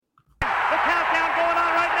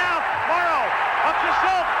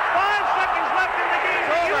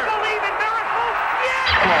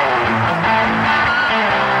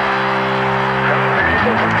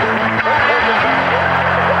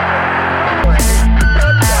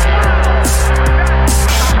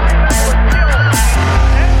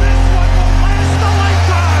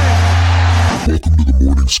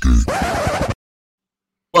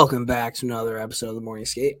Welcome back to another episode of the Morning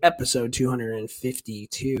Skate, episode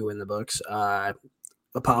 252 in the books.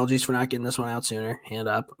 Apologies for not getting this one out sooner. Hand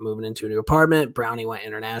up, moving into a new apartment. Brownie went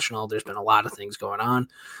international. There's been a lot of things going on.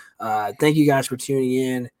 Thank you guys for tuning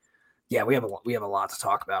in. Yeah, we have a lot to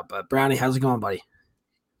talk about. But Brownie, how's it going, buddy?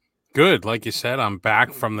 Good. Like you said, I'm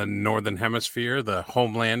back from the Northern Hemisphere, the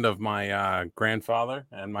homeland of my grandfather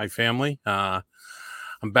and my family. I'm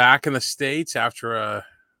back in the States after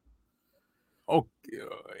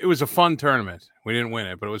it was a fun tournament. We didn't win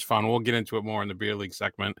it, but it was fun. We'll get into it more in the beer league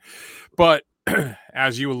segment. But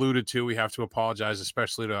as you alluded to, we have to apologize,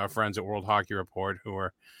 especially to our friends at World Hockey Report who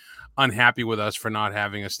are unhappy with us for not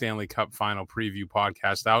having a Stanley Cup final preview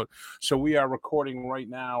podcast out. So we are recording right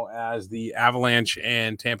now as the Avalanche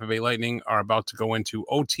and Tampa Bay Lightning are about to go into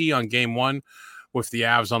OT on game one with the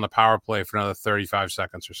Avs on the power play for another 35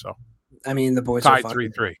 seconds or so. I mean, the boys tied are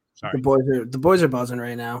 3-3. Sorry. The boys are buzzing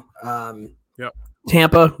right now. Yep.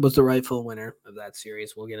 Tampa was the rightful winner of that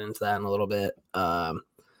series. We'll get into that in a little bit.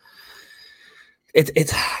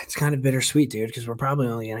 It's kind of bittersweet, dude, because we're probably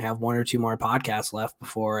only going to have one or two more podcasts left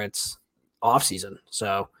before it's off season.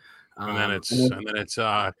 So, and then it's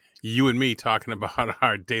you and me talking about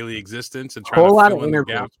our daily existence and trying to fill in the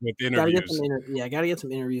gaps with interviews. Got to get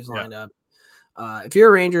some interviews lined up. If you're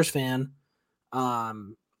a Rangers fan,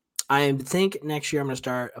 I think next year I'm going to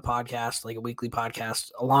start a podcast, like a weekly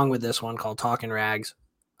podcast, along with this one called Talking Rags.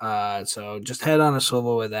 So just head on a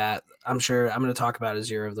swivel with that. I'm sure I'm going to talk about a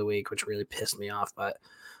zero of the week, which really pissed me off. But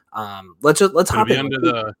let's hop in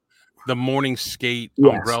under the Morning Skate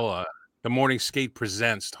umbrella. The Morning Skate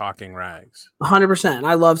presents Talking Rags. 100%. And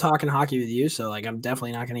I love talking hockey with you, so like I'm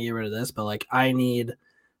definitely not going to get rid of this. But like I need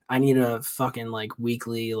a fucking like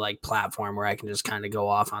weekly like platform where I can just kind of go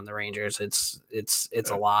off on the Rangers. It's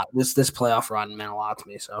a lot. This playoff run meant a lot to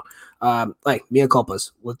me. So like mea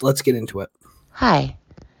culpas. Let's get into it. Hi,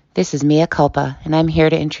 this is Mea Culpa, and I'm here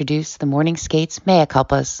to introduce the Morning Skates Mea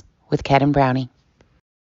Culpas with Kat and Brownie.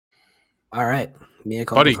 All right. Mea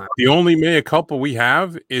culpa. Buddy, the only mea culpa we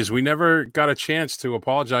have is we never got a chance to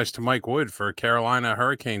apologize to Mike Wood for Carolina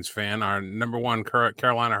Hurricanes fan, our number one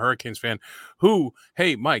Carolina Hurricanes fan, who,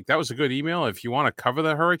 hey, Mike, that was a good email. If you want to cover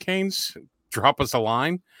the Hurricanes, drop us a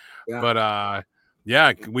line. Yeah. But,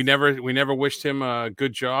 we never wished him a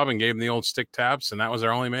good job and gave him the old stick taps, and that was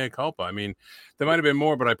our only mea culpa. I mean, there might have been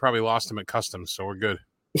more, but I probably lost him at customs, so we're good.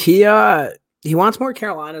 He wants more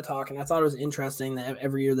Carolina talk, and I thought it was interesting that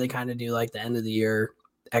every year they kind of do like the end of the year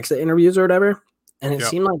exit interviews or whatever. And it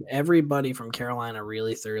seemed like everybody from Carolina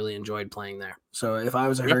really thoroughly enjoyed playing there. So if I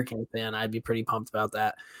was a Hurricane fan, I'd be pretty pumped about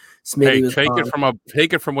that.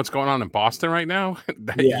 Take it from what's going on in Boston right now.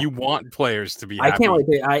 You want players to be happy. I can't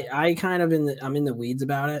wait. I kind of I'm in the weeds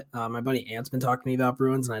about it. My buddy Ant's been talking to me about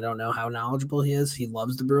Bruins, and I don't know how knowledgeable he is. He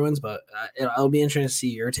loves the Bruins, but it'll be interesting to see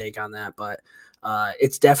your take on that. But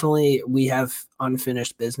it's definitely, we have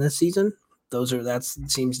unfinished business season. That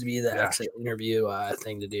seems to be the exit interview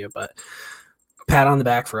thing to do, but pat on the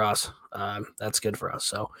back for us. That's good for us.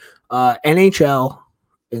 So NHL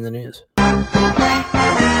in the news.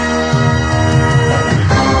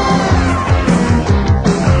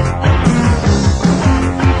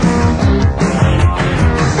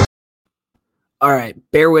 All right,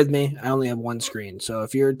 bear with me. I only have one screen. So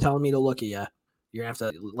if you're telling me to look at you, you're going to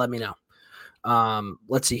have to let me know.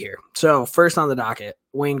 Let's see here. So first on the docket,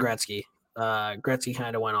 Wayne Gretzky. Gretzky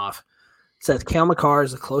kind of went off. It says Cale Makar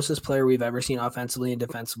is the closest player we've ever seen offensively and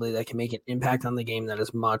defensively that can make an impact on the game that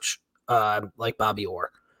is much like Bobby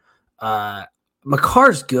Orr.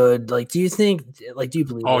 Makar's good. Like, do you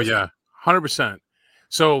believe? Oh, yeah, 100%.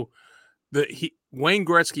 So Wayne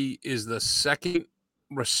Gretzky is the second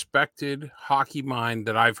respected hockey mind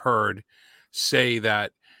that I've heard say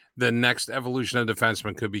that the next evolution of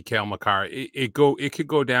defenseman could be Cale Makar. It could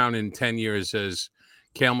go down in 10 years as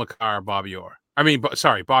Cale Makar, Bobby Orr. I mean,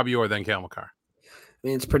 Bobby Orr, then Cale Makar. I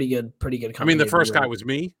mean, it's pretty good. I mean, the first guy was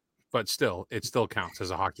me, but still, it still counts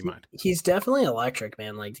as a hockey mind. He's definitely electric,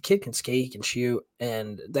 man. Like, the kid can skate, he can shoot,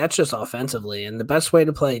 and that's just offensively. And the best way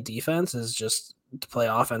to play defense is just to play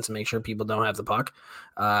offense and make sure people don't have the puck.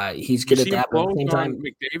 He's good at that. But at the same time,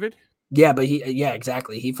 McDavid? Yeah, but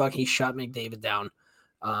exactly. He shut McDavid down.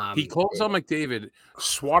 He closed on McDavid,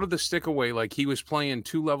 swatted the stick away like he was playing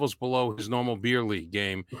 2 levels below his normal beer league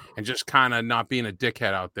game and just kind of not being a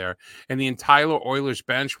dickhead out there. And the entire Oilers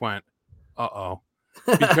bench went, uh-oh.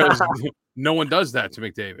 because no one does that to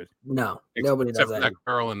McDavid. No, nobody does except for that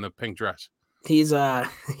girl in the pink dress. He's yeah,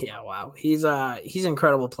 wow. He's an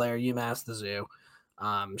incredible player. UMass the zoo.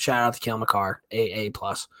 Shout out to Cale Makar, A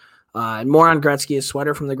plus. And more on Gretzky's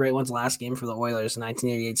sweater from the Great One's last game for the Oilers,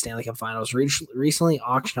 1988 Stanley Cup Finals, recently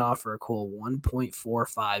auctioned off for a cool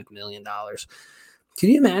 $1.45 million. Can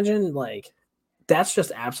you imagine, like, that's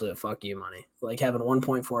just absolute fuck you money. Like, having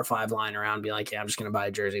 1.45 lying around and be like, yeah, I'm just going to buy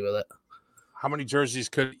a jersey with it. How many jerseys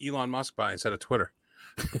could Elon Musk buy instead of Twitter?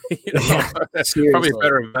 That's Seriously. probably a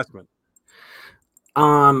better investment.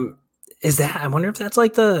 Is that, I wonder if that's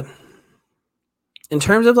like in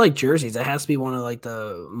terms of like jerseys, that has to be one of like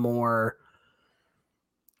the more,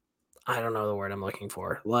 I don't know the word I'm looking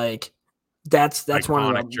for. Like that's iconic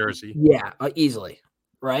one of the jersey. Yeah, easily.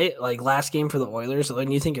 Right? Like last game for the Oilers.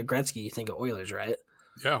 When you think of Gretzky, you think of Oilers, right?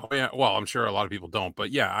 Yeah. Well, I'm sure a lot of people don't,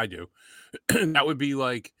 but yeah, I do. That would be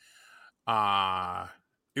like,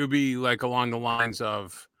 it would be like along the lines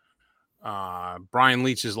of Brian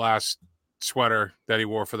Leach's last sweater that he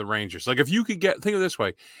wore for the Rangers. Like, if you could think of it this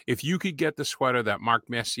way, if you could get the sweater that Mark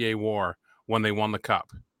Messier wore when they won the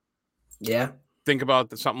cup, yeah, think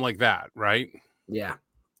about something like that, right? Yeah,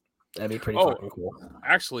 that'd be pretty fucking cool.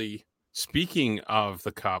 Actually, speaking of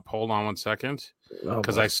the cup, hold on one second,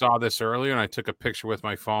 because I saw this earlier and I took a picture with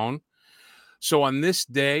my phone. So on this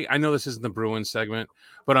day, I know this isn't the Bruins segment,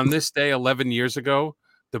 but on this day 11 years ago,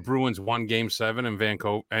 the Bruins won Game 7 in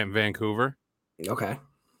Vancouver. Okay.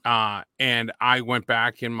 And I went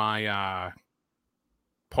back in my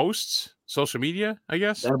posts, social media, I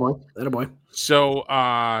guess. That a boy. So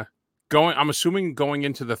I'm assuming going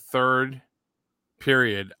into the third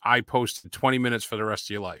period, I posted 20 minutes for the rest of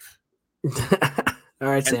your life. All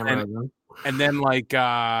right, Sam. And then like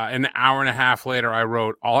an hour and a half later, I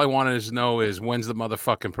wrote, all I wanted to know is when's the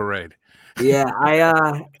motherfucking parade? Yeah,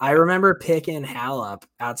 I remember picking Hal up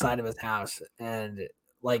outside of his house, and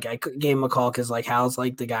like I gave him a call because like Hal's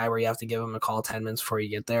like the guy where you have to give him a call 10 minutes before you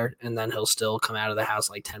get there, and then he'll still come out of the house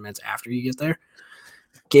like 10 minutes after you get there.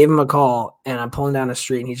 Gave him a call, and I'm pulling down the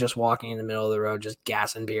street, and he's just walking in the middle of the road, just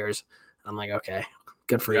gassing beers. I'm like, okay,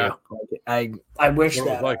 good for you. Like, I wish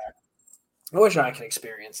that I wish I could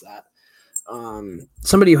experience that.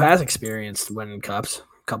 Somebody who has experienced winning cups.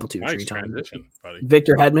 Couple 2-3 times.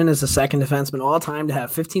 Victor Hedman is the second defenseman all time to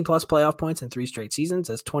have 15 plus playoff points in 3 straight seasons.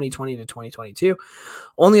 That's 2020 to 2022.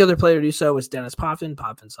 Only other player to do so was Dennis Potvin.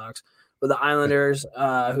 Potvin sucks. With the Islanders,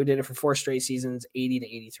 who did it for 4 straight seasons, 80 to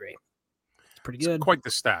 83. It's pretty good. It's quite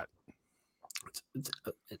the stat.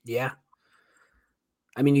 Yeah.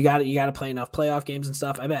 I mean, you got to play enough playoff games and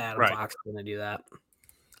stuff. I bet Adam Fox is going to do that.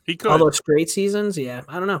 He could. All those straight seasons, yeah.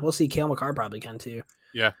 I don't know. We'll see. Cale Makar probably can too.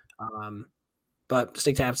 Yeah. But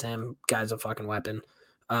stick taps to him. Guy's a fucking weapon.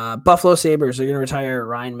 Buffalo Sabres are going to retire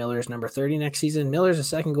Ryan Miller's number 30 next season. Miller's the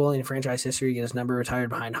second goalie in franchise history to get his number retired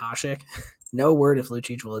behind Hasek. No word if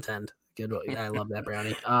Lucic will attend. Good. I love that,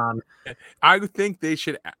 Brownie. I would think they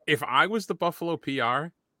should. If I was the Buffalo PR,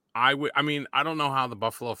 I would. I mean, I don't know how the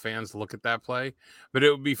Buffalo fans look at that play, but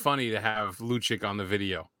it would be funny to have Lucic on the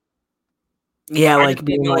video. Yeah, like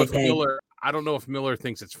being like, hey. Miller, I don't know if Miller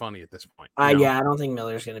thinks it's funny at this point. Yeah, I don't think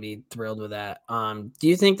Miller's going to be thrilled with that. Do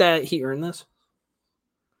you think that he earned this?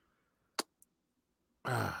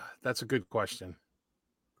 That's a good question.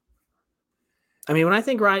 I mean, when I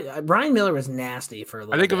think Ryan Miller was nasty for a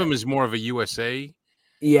little bit. I think of him as more of a USA.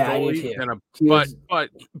 Yeah, I do too. But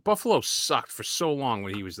Buffalo sucked for so long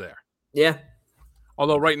when he was there. Yeah.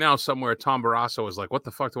 Although right now somewhere Tom Barrasso is like, what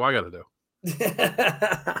the fuck do I got to do?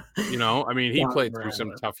 I mean, he played through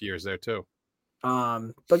some tough years there too.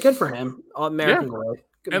 But good for him. American glory.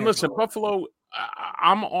 And listen, Buffalo,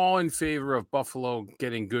 I'm all in favor of Buffalo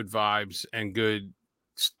getting good vibes and good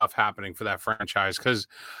stuff happening for that franchise, because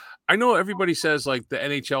I know everybody says like the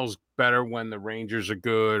NHL's better when the Rangers are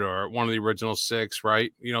good or one of the original 6,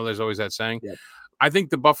 right? There's always that saying. Yep. I think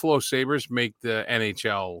the Buffalo Sabres make the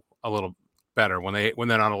NHL a little better when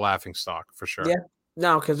they're not a laughing stock, for sure. Yeah.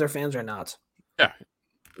 No, because their fans are nuts. Yeah.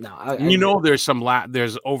 No, there's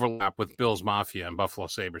there's overlap with Bills Mafia and Buffalo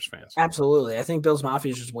Sabres fans. Absolutely. I think Bills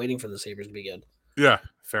Mafia is just waiting for the Sabres to be good. Yeah,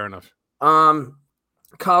 fair enough.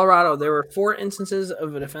 Colorado, there were 4 instances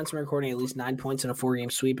of a defenseman recording at least 9 points in a 4-game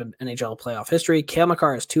sweep of NHL playoff history. Cale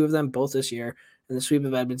Makar has 2 of them, both this year. In the sweep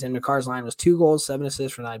of Edmonton, Makar's line was 2 goals, 7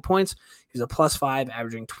 assists for 9 points. He was a +5,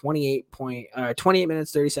 averaging 28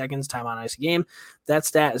 minutes, 30 seconds time on ice a game. That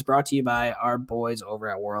stat is brought to you by our boys over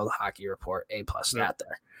at World Hockey Report. A+ stat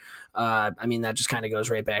there. I mean, that just kind of goes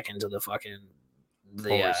right back into the fucking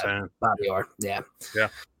Bobby Orr. Yeah. Yeah.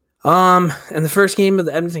 In the first game of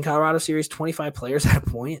the Edmonton Colorado series, 25 players had a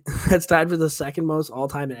point. That's tied for the second most all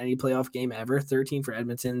time in any playoff game ever. 13 for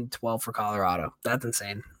Edmonton, 12 for Colorado. That's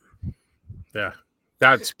insane. Yeah,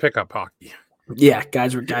 that's pickup hockey. Yeah,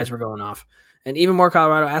 guys were going off. And even more,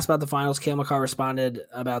 Colorado asked about the finals. Cale McCarr responded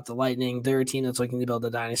about the Lightning. They're a team that's looking to build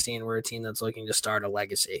a dynasty, and we're a team that's looking to start a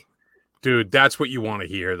legacy. Dude, that's what you want to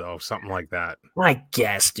hear, though. Something like that. I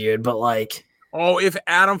guess, dude, but like, oh, if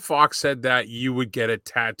Adam Fox said that, you would get it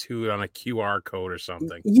tattooed on a QR code or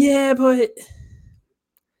something. Yeah, but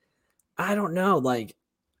I don't know. Like,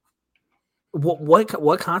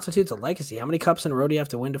 what constitutes a legacy? How many cups in a row do you have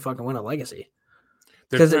to win a legacy?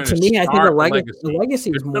 Because to me, I think a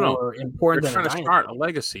legacy is more important than a dynasty. Start a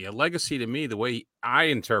legacy. A legacy to me, the way I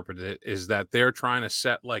interpret it, is that they're trying to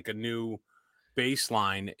set like a new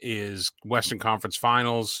baseline. Is Western Conference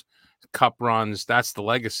Finals, Cup runs. That's the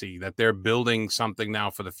legacy, that they're building something now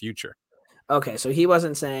for the future. Okay, so he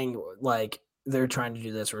wasn't saying like they're trying to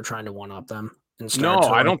do this or trying to one up them. No,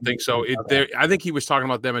 I don't think so. I think he was talking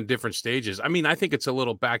about them in different stages. I mean, I think it's a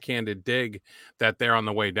little backhanded dig that they're on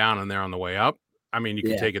the way down and they're on the way up. I mean, you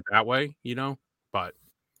can take it that way, but.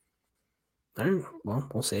 Well,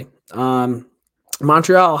 we'll see.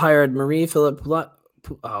 Montreal hired Marie-Philippe Poulin.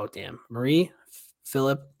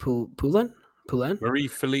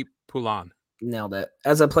 Nailed it.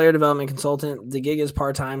 As a player development consultant, the gig is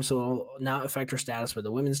part-time, so will not affect her status with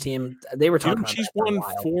the women's team. They were talking about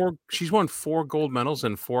she's won 4 gold medals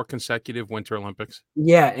in 4 consecutive Winter Olympics.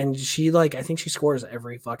 Yeah, and she I think she scores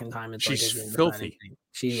every fucking time. She's filthy.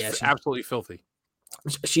 She's absolutely filthy.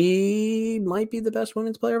 She might be the best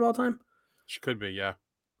women's player of all time. She could be, yeah.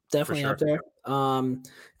 Definitely up there.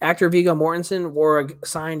 Actor Viggo Mortensen wore a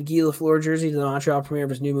signed Guy Lafleur jersey to the Montreal premiere of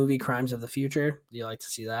his new movie, Crimes of the Future. Do you like to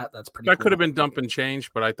see that? That's pretty cool. Could have been dump and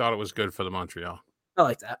change, but I thought it was good for the Montreal. I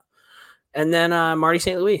like that. And then Marty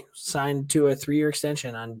St. Louis signed to a 3-year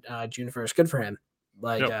extension on June 1st. Good for him.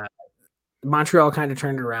 Montreal kind of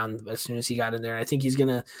turned it around as soon as he got in there. I think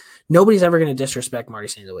nobody's ever going to disrespect Marty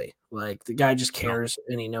St. Louis. Like, the guy just cares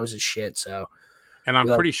and he knows his shit. So, and I'm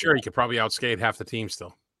pretty sure he could probably outskate half the team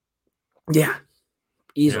still. Yeah,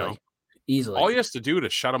 easily. All he has to do to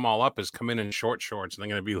shut them all up is come in short shorts, and they're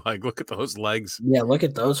going to be like, "Look at those legs." Yeah, look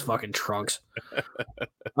at those fucking trunks.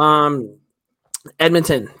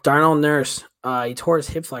 Edmonton, Darnell Nurse. He tore his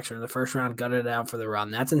hip flexor in the first round, gutted it out for the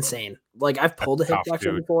run. That's insane. Like, I've pulled a hip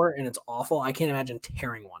flexor before, and it's awful. I can't imagine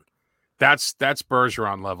tearing one. That's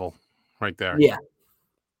Bergeron level right there. Yeah.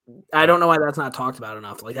 I don't know why that's not talked about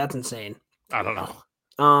enough. Like, that's insane. I don't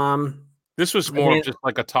know. This was more just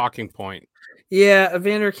like a talking point. Yeah,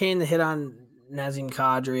 Evander Kane, the hit on Nazem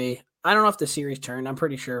Kadri. I don't know if the series turned. I'm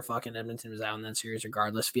pretty sure fucking Edmonton was out in that series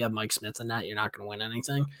regardless. If you have Mike Smith in that, you're not going to win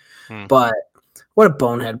anything. But what a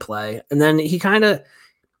bonehead play. And then he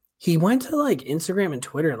went to like Instagram and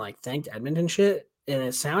Twitter and like thanked Edmonton shit. And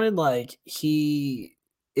it sounded like he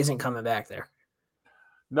isn't coming back there.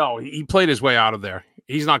 No, he played his way out of there.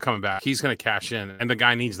 He's not coming back. He's going to cash in, and the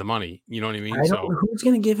guy needs the money. You know what I mean? Who's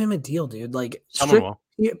going to give him a deal, dude? Like, someone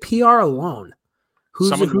will. PR alone.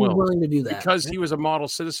 Who's willing to do that? Because he was a model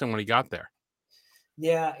citizen when he got there.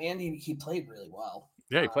 Yeah, and he played really well.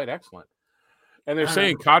 Yeah, he played excellent. And they're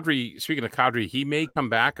saying Kadri. Speaking of Kadri, he may come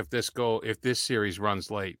back if this series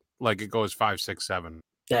runs late, like it goes 5, 6, 7.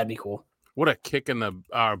 That'd be cool. What a kick in the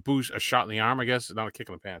boost, a shot in the arm, I guess. Not a kick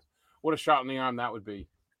in the pants. What a shot in the arm that would be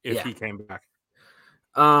if he came back.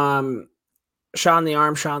 Shot in the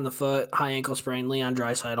arm, shot in the foot, high ankle sprain. Leon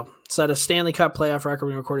Draisaitl set a Stanley Cup playoff record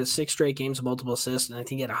when he recorded 6 straight games of multiple assists, and I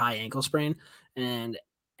think he had a high ankle sprain. And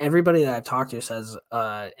everybody that I've talked to says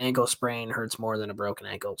ankle sprain hurts more than a broken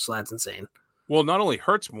ankle, so that's insane. Well, not only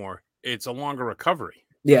hurts more, it's a longer recovery.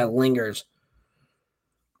 Yeah, it lingers.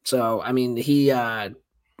 So, I mean, he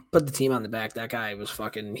put the team on the back. That guy was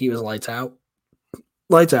he was lights out.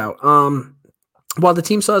 Lights out. While the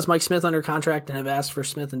team still has Mike Smith under contract and have asked for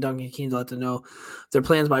Smith and Duncan Keane to let them know their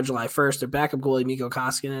plans by July 1st, their backup goalie, Mikko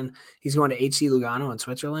Koskinen, he's going to HC Lugano in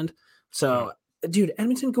Switzerland. So, dude,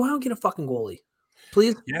 Edmonton, go out and get a fucking goalie.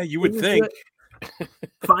 Please. Yeah, you would think.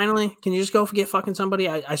 Finally, can you just go get fucking somebody?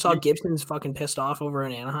 I saw Gibson's fucking pissed off over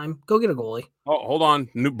in Anaheim. Go get a goalie. Oh, hold on.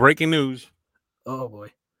 Breaking news. Oh,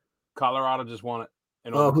 boy. Colorado just won it.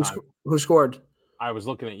 Who scored? I was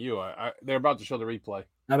looking at you. They're about to show the replay.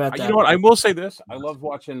 How about that? You know what? I will say this. I love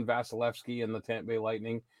watching Vasilevsky and the Tampa Bay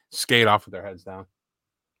Lightning skate off with their heads down.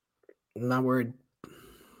 Not worried.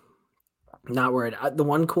 Not worried. The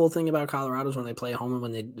one cool thing about Colorado is when they play home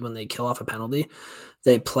and when they kill off a penalty,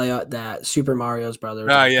 they play out that Super Mario's brother.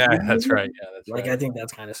 Oh, yeah, that's right. Yeah, that's right. I think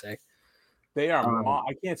that's kind of sick. They are.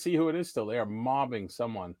 I can't see who it is still. They are mobbing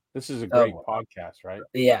someone. This is a great podcast, right?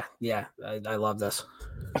 Yeah. I love this.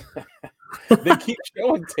 They keep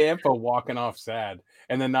showing Tampa walking off sad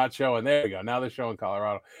and then not showing. There we go. Now they're showing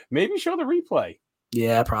Colorado. Maybe show the replay.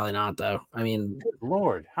 Yeah, probably not though. I mean, good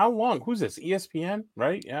Lord, how long? Who's this? ESPN,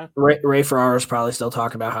 right? Yeah. Ray Ferraro's probably still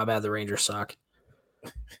talking about how bad the Rangers suck.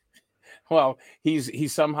 Well,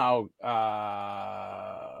 he's somehow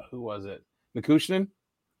who was it? Nikushnin?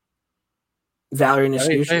 Valerie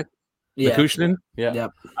Nikushnin. Yeah. Nikushnin? Yeah.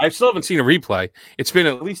 Yep. I still haven't seen a replay. It's been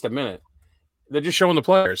at least a minute. They're just showing the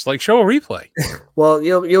players. Like, show a replay. Well,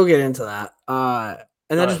 you'll get into that.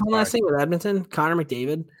 And then just one last thing with Edmonton, Connor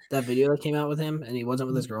McDavid, that video that came out with him, and he wasn't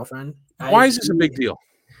with his girlfriend. Why is this a big deal?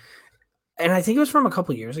 And I think it was from a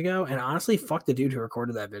couple years ago. And honestly, fuck the dude who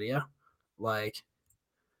recorded that video. Like,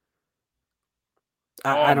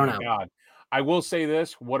 I don't know. God. I will say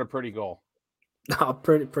this: what a pretty goal! Oh,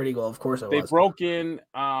 pretty goal. Of course it was. They broke in,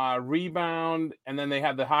 rebound, and then they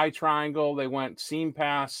had the high triangle. They went seam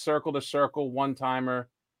pass, circle to circle, one timer,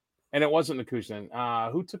 and it wasn't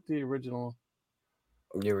Nikushnin. Who took the original?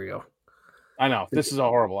 Here we go. I know this is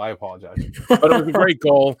horrible. I apologize, but it was a great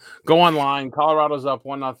goal. Go online. Colorado's up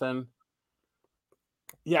 1-0.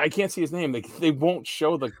 Yeah, I can't see his name. They won't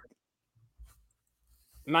show the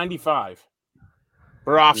 95.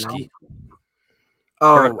 Borovsky. No.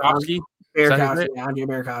 Oh, Andre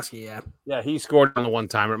Burakovsky, yeah. Yeah, he scored on the one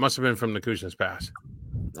timer. It must have been from Nikushnin's pass.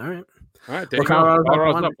 All right. There you go.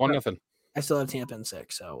 Colorado's up 1-0. I still have Tampa in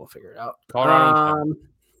 6, so we'll figure it out. Colorado.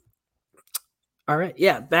 All right.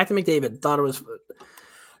 Yeah, back to McDavid. Thought it was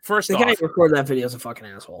first the guy who recorded that video is a fucking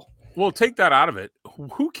asshole. Well, take that out of it.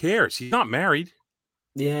 Who cares? He's not married.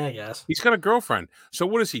 Yeah, I guess. He's got a girlfriend. So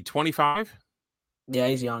what is he, 25? Yeah,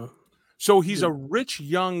 he's young. So he's a rich,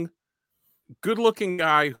 young, good-looking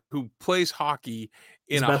guy who plays hockey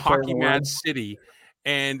in a hockey-mad city,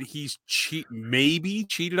 and he's maybe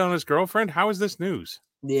cheated on his girlfriend? How is this news?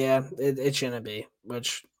 Yeah, it shouldn't be,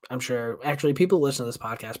 which I'm sure actually people who listen to this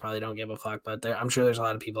podcast probably don't give a fuck, but I'm sure there's a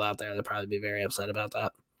lot of people out there that probably be very upset about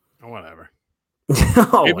that. Whatever.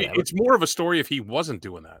 Whatever. It's more of a story if he wasn't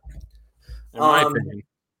doing that, in my opinion.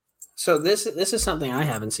 So this is something I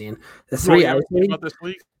haven't seen. About this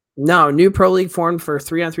league? No, new pro league formed for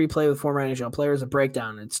 3-on-3 play with former NHL players. A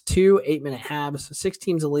breakdown. It's 2 8-minute halves, 6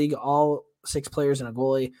 teams in the league, all 6 players and a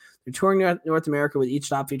goalie. They're touring North America with each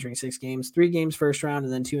stop featuring 6 games, 3 games first round,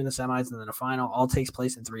 and then 2 in the semis, and then a final. All takes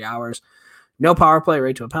place in 3 hours. No power play,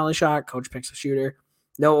 right to a penalty shot. Coach picks a shooter.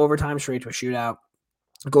 No overtime, straight to a shootout.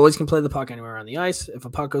 Goalies can play the puck anywhere on the ice. If a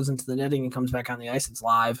puck goes into the netting and comes back on the ice, it's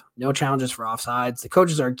live. No challenges for offsides. The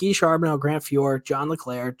coaches are Guy Charbonneau, Grant Fior, John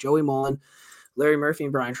Leclerc, Joey Mullen, Larry Murphy,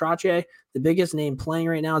 and Brian Trottier. The biggest name playing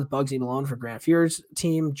right now is Bugsy Malone for Grant Fior's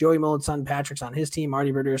team. Joey Mullen's son Patrick's on his team.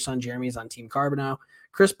 Marty Berger's son Jeremy is on Team Charbonneau.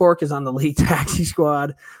 Chris Bork is on the league taxi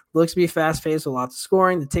squad. Looks to be fast-paced with lots of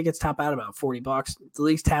scoring. The tickets top out about $40. The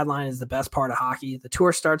league's tagline is the best part of hockey. The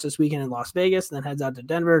tour starts this weekend in Las Vegas and then heads out to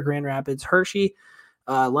Denver, Grand Rapids, Hershey,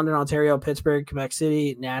 London, Ontario, Pittsburgh, Quebec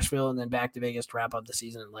City, Nashville, and then back to Vegas to wrap up the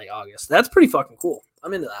season in late August. That's pretty fucking cool.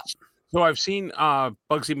 I'm into that. So I've seen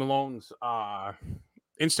Bugsy Malone's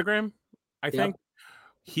Instagram, I think.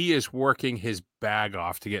 He is working his bag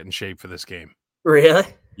off to get in shape for this game. Really?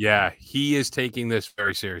 Yeah, he is taking this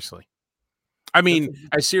very seriously. I mean,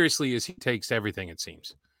 as seriously as he takes everything, it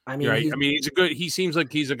seems. I mean, right? He seems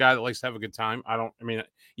like he's a guy that likes to have a good time. You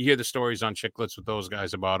hear the stories on Chicklets with those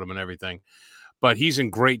guys about him and everything. But he's in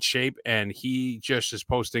great shape, and he just is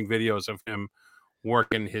posting videos of him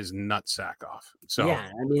working his nutsack off. So yeah,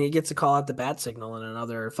 I mean, he gets to call out the bat signal in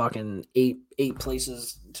another fucking eight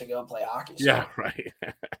places to go play hockey. So. Yeah, right.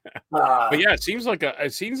 But yeah, it seems like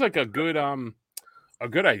a good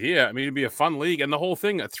idea. I mean, it'd be a fun league, and the whole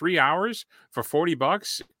thing at 3 hours for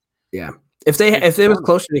 $40. Yeah, if it was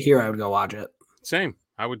closer to here, I would go watch it. Same,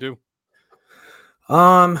 I would do.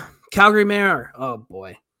 Calgary Mayor. Oh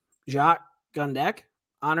boy, Jacques Gundek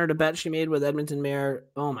honored a bet she made with Edmonton Mayor.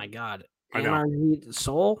 Oh my God. I know.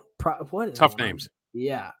 Soul? What? Tough names.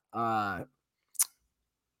 Yeah.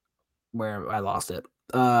 Where I lost it.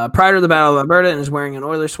 Prior to the Battle of Alberta and is wearing an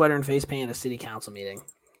Oilers sweater and face paint at a city council meeting.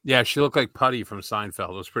 Yeah, she looked like Putty from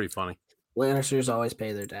Seinfeld. It was pretty funny. Lannisters always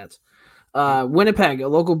pay their debts. Winnipeg, a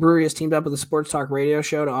local brewery has teamed up with a sports talk radio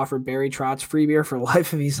show to offer Barry Trotz free beer for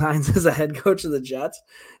life if he signs as a head coach of the Jets.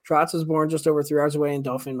 Trotz was born just over 3 hours away in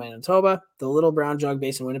Dauphin, Manitoba. The Little Brown Jug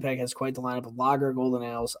based in Winnipeg has quite the lineup of lager, golden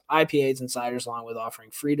ales, IPAs, and ciders, along with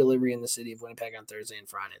offering free delivery in the city of Winnipeg on Thursday and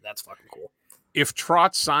Friday. That's fucking cool. If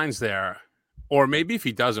Trotz signs there, or maybe if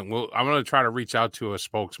he doesn't, I'm going to try to reach out to a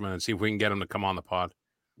spokesman and see if we can get him to come on the pod.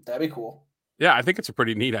 That'd be cool. Yeah, I think it's a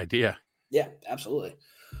pretty neat idea. Yeah, absolutely.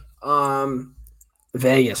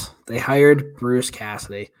 Vegas. They hired Bruce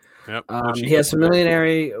Cassidy. Yep. He has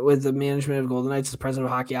familiarity with the management of Golden Knights. The president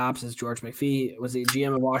of hockey ops is George McPhee. Was the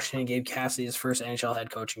GM of Washington and gave Cassidy his first NHL head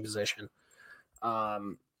coaching position.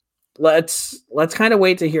 Let's kind of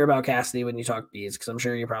wait to hear about Cassidy when you talk bees, because I'm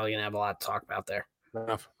sure you're probably gonna have a lot to talk about there.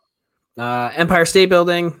 Enough. Empire State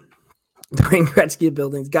Building, the Wayne Gretzky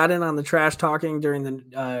buildings got in on the trash talking during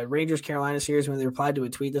the Rangers Carolina series when they replied to a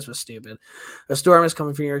tweet. This was stupid. A storm is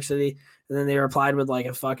coming from New York City, and then they replied with like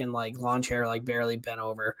a fucking like lawn chair like barely bent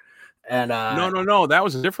over. And no, that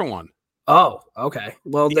was a different one. Oh, okay.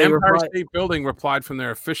 Well, the Empire State Building replied from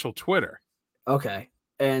their official Twitter. Okay,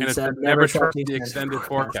 and it said never trust the extended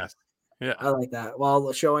forecast. Yeah, I like that.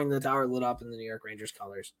 While showing the tower lit up in the New York Rangers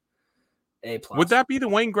colors. A+. Would that be the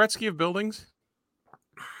Wayne Gretzky of buildings?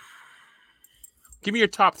 Give me your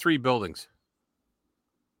top 3 buildings.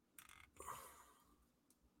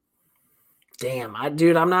 Damn,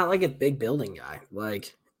 I'm not like a big building guy.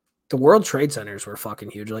 Like the World Trade Centers were fucking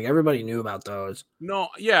huge. Like everybody knew about those. No,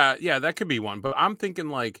 yeah, that could be one. But I'm thinking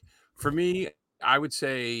like for me, I would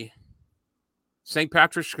say St.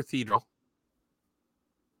 Patrick's Cathedral.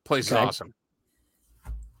 Place is awesome.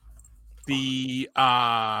 The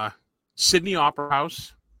Sydney Opera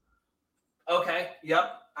House. Okay.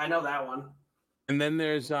 Yep. I know that one. And then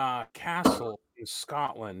there's a castle in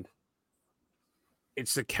Scotland.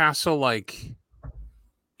 It's the castle like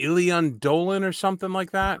Ilion Dolan or something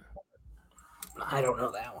like that. I don't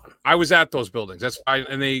know that one. I was at those buildings. I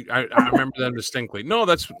remember them distinctly. No,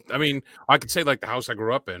 I could say like the house I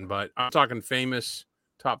grew up in, but I'm talking famous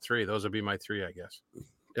top 3. Those would be my 3, I guess.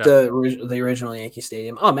 Yeah. The original Yankee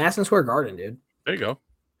Stadium. Oh, Madison Square Garden, dude. There you go.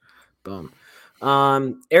 Boom.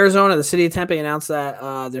 Arizona, the city of Tempe announced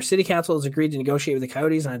that their city council has agreed to negotiate with the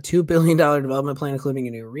Coyotes on a $2 billion development plan, including a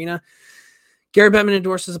new arena. Gary Bettman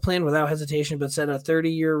endorses the plan without hesitation, but said a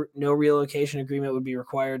 30-year no relocation agreement would be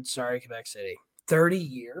required. Sorry, Quebec City.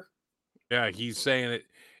 30-year? Yeah, he's saying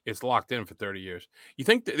it's locked in for 30 years. Do you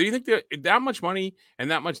think that much money and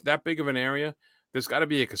that big of an area, there's got to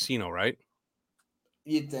be a casino, right?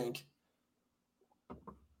 You'd think.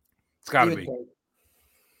 It's got to be. Think.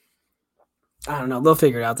 I don't know. They'll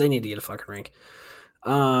figure it out. They need to get a fucking rink.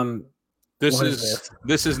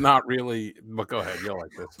 This is not really, but go ahead. You'll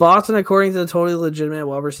like this. Boston, according to the totally legitimate,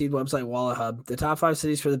 well-received website Walla Hub, the top 5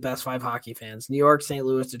 cities for the best 5 hockey fans: New York, St.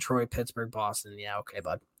 Louis, Detroit, Pittsburgh, Boston. Yeah, okay,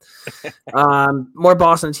 bud. More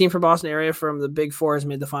Boston. A team from Boston area from the Big Four has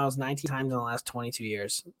made the finals 19 times in the last 22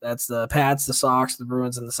 years. That's the Pats, the Sox, the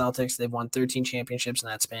Bruins, and the Celtics. They've won 13 championships in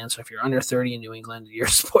that span. So if you're under 30 in New England, you're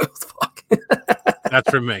spoiled fuck. That's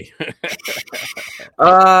for me.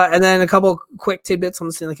 And then a couple quick tidbits on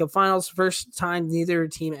the Stanley Cup Finals. First time neither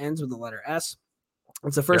team ends with the letter S.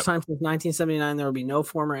 It's the first time since 1979 there will be no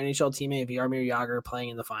former NHL teammate of Jaromir Jagr playing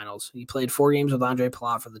in the finals. He played 4 games with Andre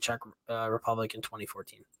Palat for the Czech Republic in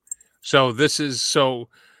 2014. So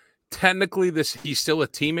technically he's still a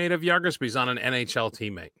teammate of Jagr's, but he's on an NHL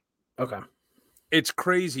teammate. Okay. It's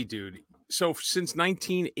crazy, dude. So since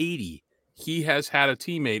 1980, he has had a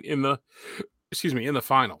teammate in the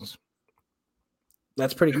finals.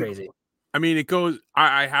 That's pretty crazy. I mean, it goes.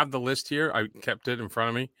 I have the list here. I kept it in front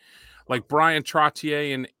of me. Like Brian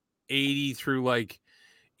Trottier in 80 through like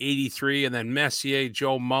 83, and then Messier,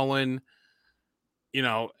 Joe Mullen,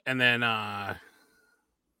 and then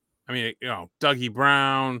Dougie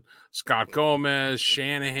Brown, Scott Gomez,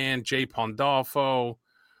 Shanahan, Jay Pandolfo.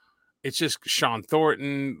 It's just Sean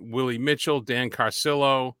Thornton, Willie Mitchell, Dan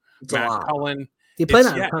Carcillo, Matt Cullen. He played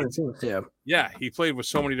on a ton of teams too. Yeah, he played with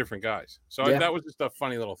so many different guys. So that was just a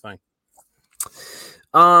funny little thing.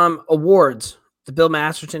 Awards. The Bill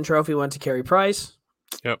Masterton Trophy went to Carey Price.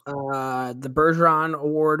 Yep. The Bergeron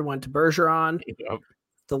Award went to Bergeron. Yep.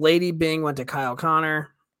 The Lady Byng went to Kyle Connor.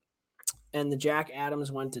 And the Jack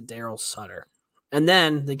Adams went to Daryl Sutter. And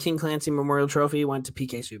then the King Clancy Memorial Trophy went to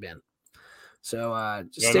PK Subban. So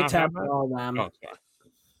stick tap for all of them. Oh, sorry.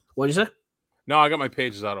 What'd you say? No, I got my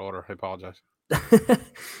pages out of order. I apologize.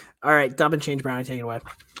 All right, dump and change, Brownie. Take it away.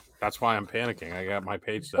 That's why I'm panicking. I got my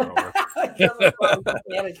pages out of order.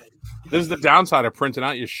 This is the downside of printing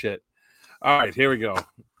out your shit. All right, here we go.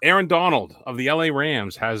 Aaron Donald of the LA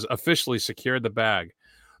Rams has officially secured the bag.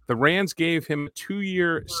 The Rams gave him a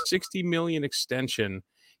 2-year, $60 million extension.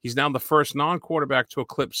 He's now the first non-quarterback to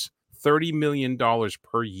eclipse $30 million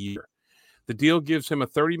per year. The deal gives him a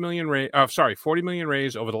 $40 million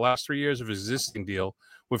raise over the last 3 years of his existing deal,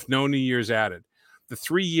 with no new years added. The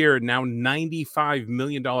 3-year, now $95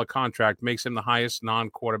 million contract makes him the highest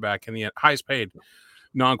paid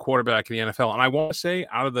non-quarterback in the NFL. And I want to say,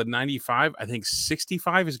 out of the 95, I think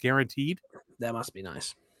 65 is guaranteed. That must be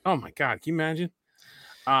nice. Oh my God, can you imagine?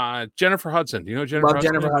 Jennifer Hudson. Do you know Jennifer Love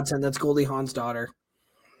Hudson? Jennifer Hudson. That's Goldie Hawn's daughter.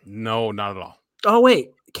 No, not at all. Oh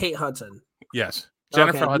wait, Kate Hudson. Yes,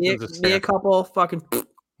 Jennifer Okay, Hudson's me a couple fucking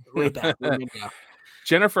right back. We're good now.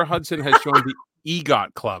 Jennifer Hudson has joined the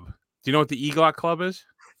EGOT Club. Do you know what the EGOT Club is?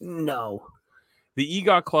 No. The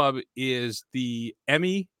EGOT Club is the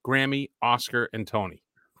Emmy, Grammy, Oscar, and Tony.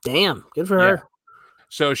 Damn, good for her.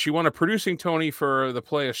 So she won a producing Tony for the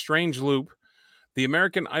play A Strange Loop. The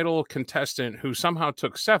American Idol contestant who somehow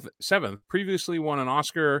took seventh previously won an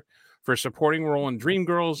Oscar for supporting role in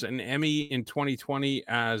Dreamgirls, and Emmy in 2020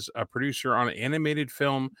 as a producer on an animated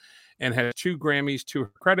film, and has 2 Grammys to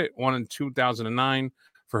her credit, one in 2009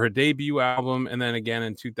 for her debut album, and then again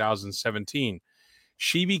in 2017.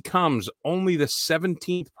 She becomes only the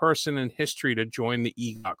 17th person in history to join the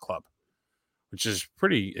EGOT Club, which is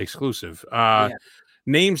pretty exclusive.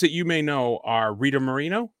 Names that you may know are Rita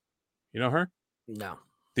Moreno. You know her? No.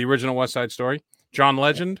 The original West Side Story. John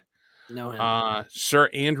Legend. No. Sir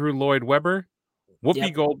Andrew Lloyd Webber.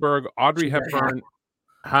 Whoopi Goldberg. Audrey Hepburn.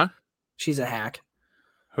 Huh? She's a hack.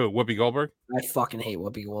 Who? Whoopi Goldberg? I fucking hate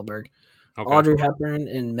Whoopi Goldberg. Okay. Audrey Hepburn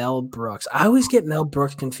and Mel Brooks. I always get Mel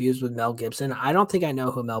Brooks confused with Mel Gibson. I don't think I know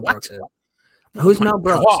who Mel Brooks is. Who's Mel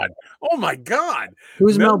Brooks? God. Oh my God.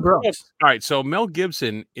 Who's Mel Brooks? All right, so Mel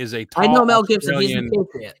Gibson is a tall I know Mel Gibson. He's Australian the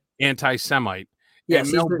Patriot. Anti-Semite. Yes,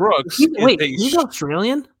 and Mel Brooks. He's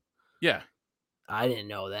Australian? Yeah. I didn't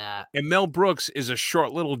know that. And Mel Brooks is a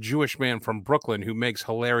short little Jewish man from Brooklyn who makes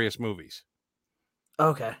hilarious movies.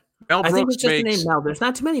 Okay. Mel Brooks I think it's just the name Mel. There's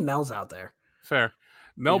not too many Mels out there. Fair.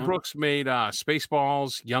 Mel Brooks made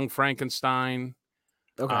Spaceballs, Young Frankenstein,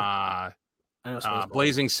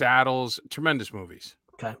 Blazing Saddles, tremendous movies.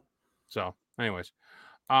 Okay. So, anyways,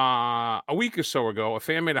 a week or so ago, a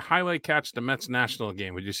fan made a highlight catch at the Mets national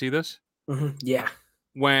game. Would you see this? Mm-hmm. Yeah.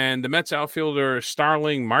 When the Mets outfielder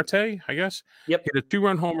Starling Marte, I guess, hit a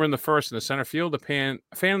 2-run homer in the first in the center field, a fan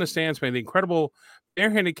in the stands made the incredible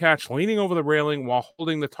barehanded catch leaning over the railing while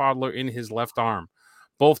holding the toddler in his left arm.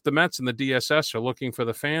 Both the Mets and the DSS are looking for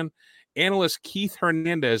the fan. Analyst Keith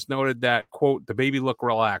Hernandez noted that, quote, the baby looked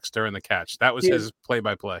relaxed during the catch. That was his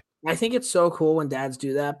play-by-play. I think it's so cool when dads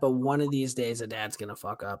do that, but one of these days a dad's going to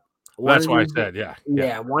fuck up. That's why I said,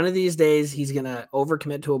 yeah. One of these days he's going to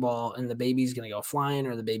overcommit to a ball and the baby's going to go flying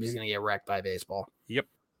or the baby's going to get wrecked by a baseball. Yep.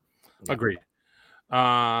 Agreed.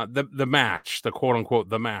 The match, the quote-unquote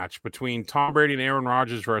the match between Tom Brady and Aaron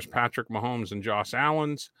Rodgers versus Patrick Mahomes and Josh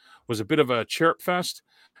Allen was a bit of a chirp fest.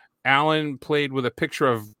 Allen played with a picture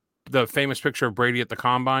of the famous picture of Brady at the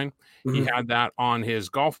Combine. Mm-hmm. He had that on his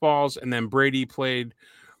golf balls, and then Brady played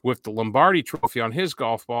with the Lombardi Trophy on his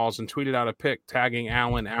golf balls and tweeted out a pic tagging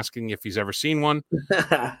Allen, asking if he's ever seen one.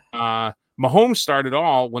 Mahomes started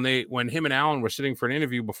all when him and Allen were sitting for an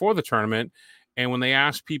interview before the tournament, and when they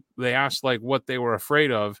asked like what they were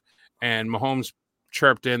afraid of, and Mahomes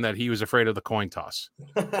chirped in that he was afraid of the coin toss,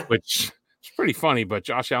 which is pretty funny. But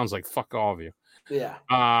Josh Allen's like, "Fuck all of you."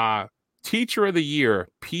 Yeah. Teacher of the Year,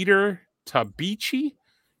 Peter Tabichi.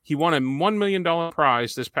 He won a $1 million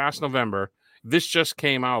prize this past November. This just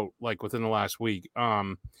came out like within the last week.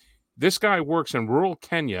 This guy works in rural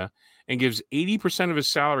Kenya and gives 80% of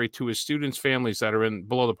his salary to his students' families that are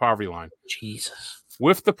below the poverty line. Jesus.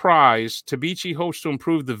 With the prize, Tabichi hopes to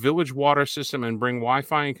improve the village water system and bring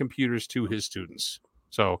Wi-Fi and computers to his students.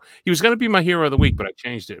 So he was going to be my hero of the week, but I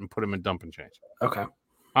changed it and put him in dump and change. Okay.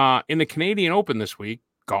 In the Canadian Open this week,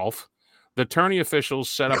 golf, the tourney officials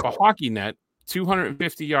set up a hockey net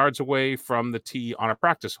 250 yards away from the tee on a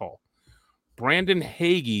practice hole. Brandon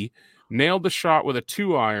Hagee nailed the shot with a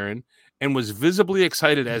 2-iron and was visibly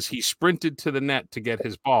excited as he sprinted to the net to get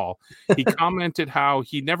his ball. He commented how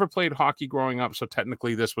he never played hockey growing up, so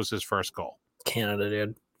technically this was his first goal. Canada,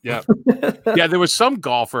 dude. Yeah. Yeah, there was some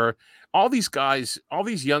golfer. All these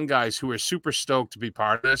young guys who were super stoked to be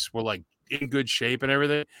part of this were like in good shape and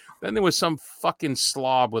everything. Then there was some fucking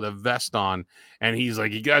slob with a vest on, and he's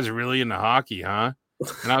like, "You guys are really into hockey, huh?"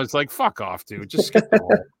 And I was like, "Fuck off, dude. Just skip the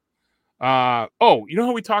whole." You know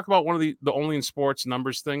how we talk about one of the only in sports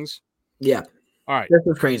numbers things? Yeah. All right. This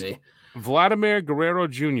is crazy. Vladimir Guerrero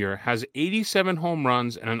Jr. has 87 home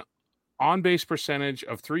runs and an on-base percentage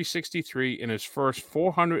of .363 in his first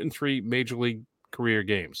 403 Major League career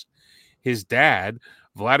games. His dad,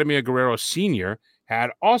 Vladimir Guerrero Sr.,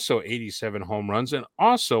 had also 87 home runs and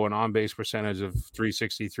also an on-base percentage of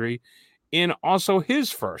 .363 in also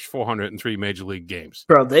his first 403 Major League games.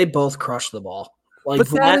 Bro, they both crushed the ball. Like, but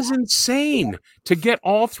that is insane to get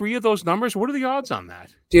all three of those numbers. What are the odds on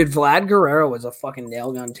that? Dude, Vlad Guerrero was a fucking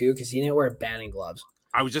nail gun too because he didn't wear batting gloves.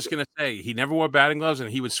 I was just gonna say he never wore batting gloves, and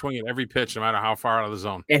he would swing at every pitch, no matter how far out of the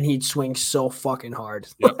zone. And he'd swing so fucking hard.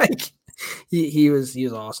 Yep. Like he was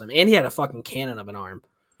awesome, and he had a fucking cannon of an arm.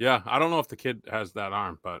 Yeah, I don't know if the kid has that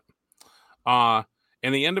arm, but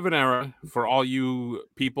in the end of an era, for all you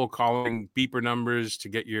people calling beeper numbers to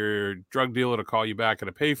get your drug dealer to call you back at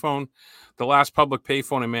a payphone, the last public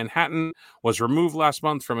payphone in Manhattan was removed last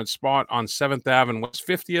month from its spot on 7th Ave and West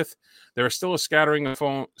 50th. There is still a scattering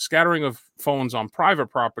of phones on private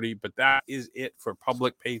property, but that is it for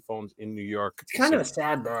public payphones in New York. It's kind of a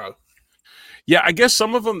sad day. Yeah, I guess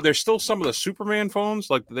some of them, there's still some of the Superman phones,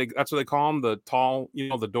 like that's what they call them, the tall,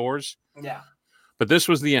 the doors. Yeah. But this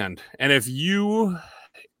was the end. And if you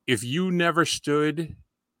never stood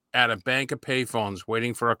at a bank of payphones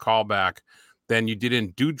waiting for a call back, then you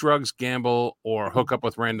didn't do drugs, gamble, or hook up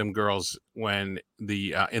with random girls when in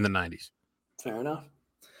the 90s. Fair enough.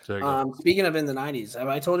 So speaking of in the 90s, have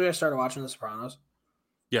I told you I started watching The Sopranos?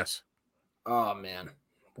 Yes. Oh, man.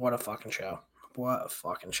 What a fucking show. What a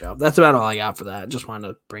fucking show. That's about all I got for that. Just wanted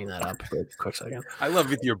to bring that up for a quick second. I love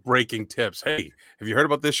with your breaking tips. Hey, have you heard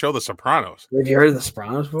about this show, The Sopranos? Have you heard of The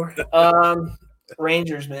Sopranos before?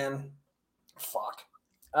 Rangers, man. Fuck.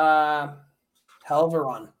 Hell of a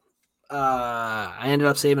run. I ended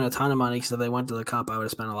up saving a ton of money because if they went to the Cup, I would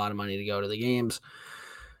have spent a lot of money to go to the games.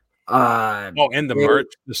 And the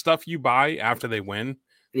merch, the stuff you buy after they win,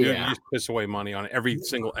 you just piss away money on every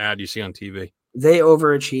single ad you see on TV. They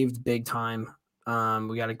overachieved big time.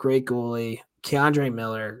 We got a great goalie. Keandre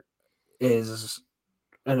Miller is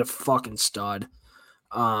a fucking stud.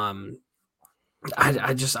 I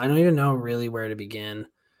don't even know really where to begin.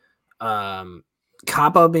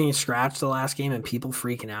 Capo being scratched the last game and people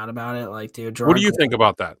freaking out about it. Like, dude, what do you think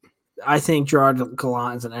about that? I think Gerard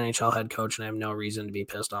Gallant is an NHL head coach, and I have no reason to be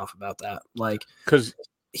pissed off about that. Like, because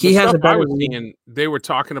he has a better. They were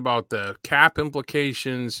talking about the cap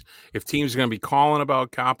implications. If teams are going to be calling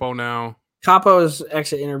about Capo now. Capo's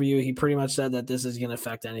exit interview, he pretty much said that this is going to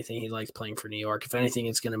affect anything he likes playing for New York. If anything,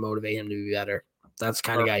 it's going to motivate him to be better. That's the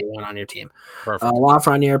kind of guy you want on your team. Perfect.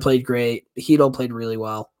 Lafreniere played great. Hedo played really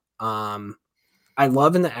well. I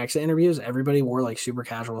love in the exit interviews, everybody wore like super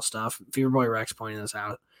casual stuff. Feverboy Rex pointing this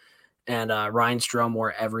out. And Ryan Strome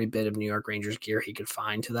wore every bit of New York Rangers gear he could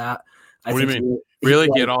find to that. What do you mean?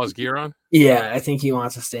 He had all his gear on? Yeah, I think he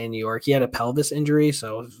wants to stay in New York. He had a pelvis injury,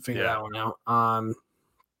 so figure that one out.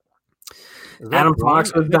 Adam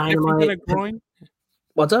Fox was dynamite.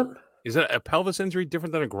 What's up? Is that a pelvis injury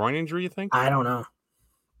different than a groin injury, you think? I don't know.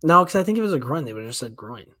 No, because I think if it was a groin, they would have just said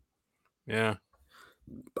groin. Yeah.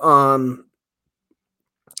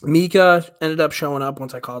 Mika ended up showing up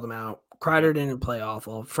once I called him out. Kreider didn't play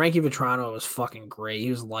awful. Frankie Vetrano was fucking great.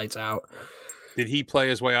 He was lights out. Did he play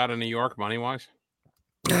his way out of New York money-wise?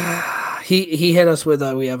 He hit us with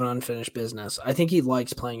we have an unfinished business. I think he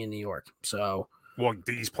likes playing in New York. So, well,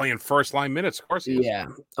 he's playing first-line minutes, of course he is. Yeah.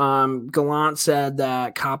 Gallant said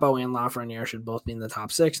that Capo and Lafreniere should both be in the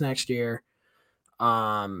top 6 next year.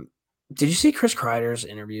 Did you see Chris Kreider's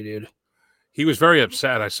interview, dude? He was very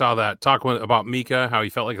upset. I saw that. Talking about Mika, how he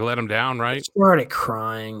felt like he let him down, right? He started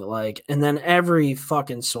crying, and then every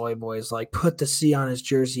fucking soy boy is like, put the C on his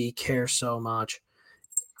jersey. He cares so much.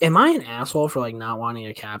 Am I an asshole for not wanting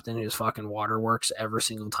a captain who's fucking waterworks every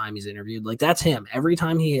single time he's interviewed? That's him. Every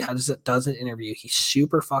time he does an interview, he's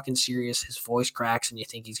super fucking serious. His voice cracks, and you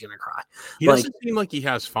think he's gonna cry. He doesn't seem like he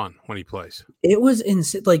has fun when he plays. It was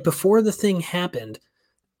insane. Before the thing happened,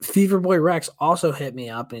 Feverboy Rex also hit me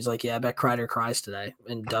up, and he's like, "Yeah, I bet Kreider cries today."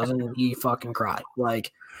 And doesn't he fucking cry?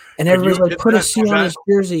 And everybody's like, "Put a C on his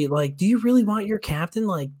jersey." Do you really want your captain?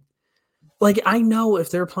 I know if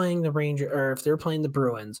they're playing the Rangers or if they're playing the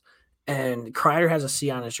Bruins and Kreider has a C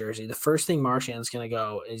on his jersey, the first thing Marchand's going to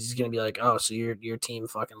go is he's going to be like, oh, so your team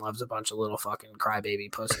fucking loves a bunch of little fucking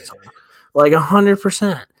crybaby pussies.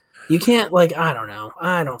 100%. You can't, I don't know.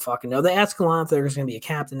 I don't fucking know. They asked Gallant if there's going to be a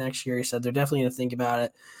captain next year. He said they're definitely going to think about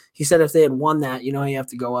it. He said if they had won that, you have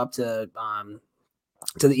to go up to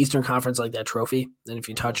the Eastern Conference that trophy. And if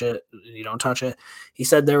you touch it, you don't touch it. He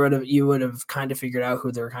said you would have kind of figured out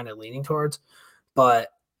who they were kind of leaning towards. But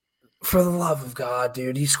for the love of God,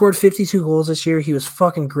 dude, he scored 52 goals this year. He was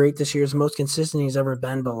fucking great this year. He's the most consistent he's ever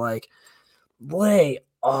been. But lay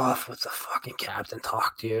off with the fucking captain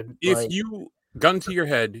talk, dude. If you gun to your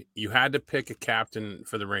head, you had to pick a captain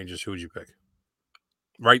for the Rangers, who would you pick?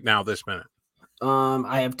 Right now, this minute.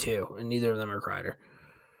 I have 2, and neither of them are Kreider.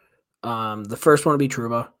 The first one would be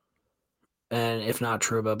Trouba, and if not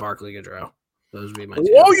Trouba, Barclay Goodrow. Those would be my 2.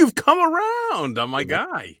 Oh, you've come around on my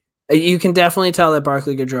guy. You can definitely tell that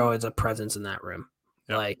Barclay Goodrow is a presence in that room.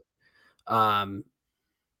 Yep.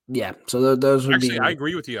 Yeah. So those would be. I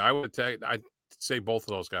agree with you. I would take. say both of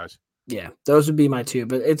those guys. Yeah, those would be my two.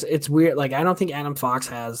 But it's weird. Like, I don't think Adam Fox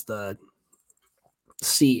has the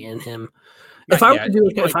C in him. If I were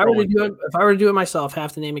to do it myself,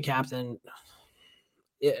 have to name a captain,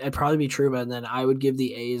 it'd probably be Truba, and then I would give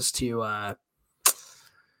the A's to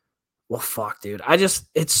well, fuck, dude.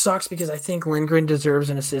 It sucks because I think Lindgren deserves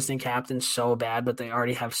an assistant captain so bad, but they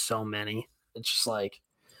already have so many. It's just like,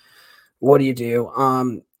 what do you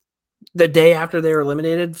do? The day after they were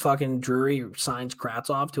eliminated, fucking Drury signs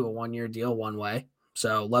Kravtsov to a 1-year deal one way.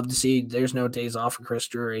 So love to see there's no days off for Chris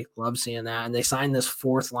Drury. Love seeing that. And they signed this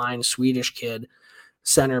fourth line Swedish kid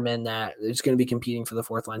centerman that is going to be competing for the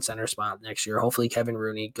fourth line center spot next year. Hopefully Kevin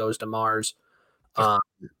Rooney goes to Mars.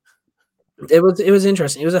 It was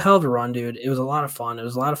interesting. It was a hell of a run, dude. It was a lot of fun. It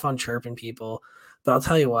was a lot of fun chirping people. But I'll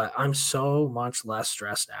tell you what, I'm so much less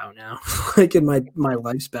stressed out now. Like, in my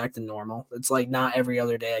life's back to normal. It's like not every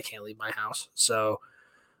other day I can't leave my house. So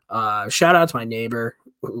shout out to my neighbor.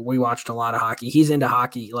 We watched a lot of hockey. He's into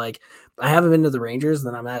hockey. Like, I haven't been to the Rangers.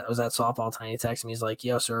 Then I was at softball tonight. He texted me. He's like,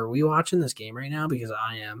 yo, sir, are we watching this game right now? Because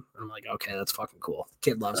I am. And I'm like, okay, that's fucking cool.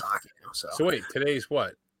 Kid loves hockey now. So wait, today's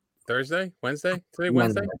what? Thursday? Wednesday? Today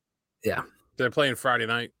Wednesday? Yeah. They're playing Friday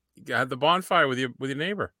night. You have the bonfire with your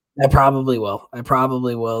neighbor. I probably will.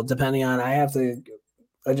 Depending on, I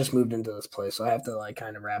just moved into this place, so I have to like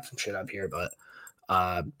kind of wrap some shit up here, but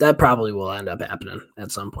that probably will end up happening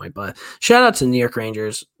at some point. But shout out to New York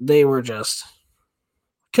Rangers. They were just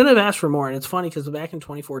couldn't have asked for more. And it's funny because back in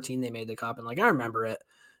 2014 they made the cup, and like I remember it.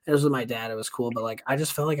 It was with my dad. It was cool, but like I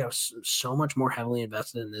just felt like I was so much more heavily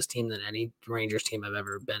invested in this team than any Rangers team I've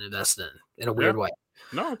ever been invested in a weird way.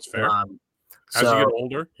 No, it's fair. As So, you get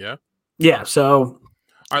older, yeah. Yeah. So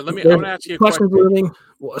all right, I want to ask you a question.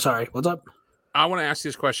 Sorry, what's up? I want to ask you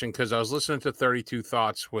this question because I was listening to 32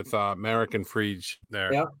 Thoughts with Merrick and Friedge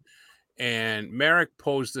there. Yeah. And Merrick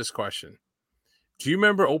posed this question. Do you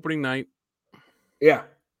remember opening night? Yeah.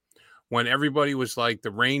 When everybody was like,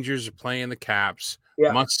 the Rangers are playing the Caps,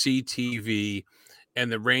 must-see TV,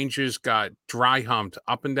 and the Rangers got dry humped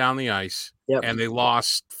up and down the ice, and they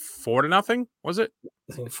lost 4-0, was it?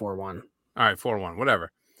 I think 4-1. All right, 4-1,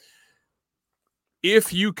 whatever.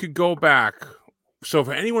 If you could go back, so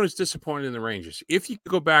for anyone who's disappointed in the Rangers, if you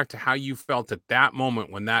could go back to how you felt at that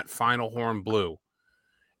moment when that final horn blew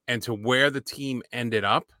and to where the team ended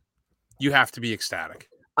up, you have to be ecstatic.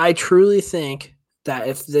 I truly think that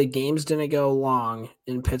if the games didn't go long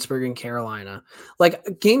in Pittsburgh and Carolina,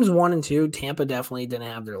 like games 1 and 2, Tampa definitely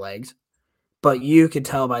didn't have their legs, but you could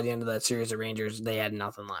tell by the end of that series, the Rangers, they had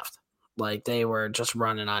nothing left. Like they were just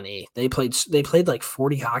running on E. They played like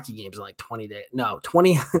 40 hockey games in like 20 days. No,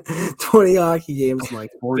 20 hockey games in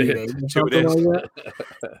like 40 days or something like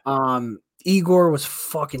that. Igor was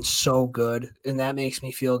fucking so good, and that makes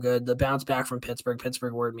me feel good. The bounce back from Pittsburgh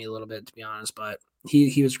worried me a little bit, to be honest, but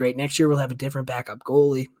he was great. Next year we'll have a different backup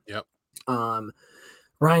goalie. Yep. Ryan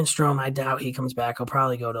Strome, I doubt he comes back. He'll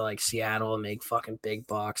probably go to like Seattle and make fucking big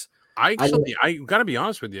bucks. I got to be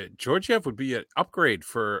honest with you. Georgiev would be an upgrade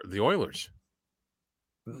for the Oilers.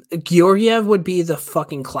 Georgiev would be the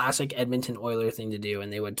fucking classic Edmonton Oiler thing to do,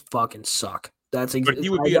 and they would fucking suck. But he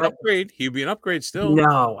would be an upgrade. He would be an upgrade still.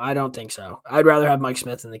 No, I don't think so. I'd rather have Mike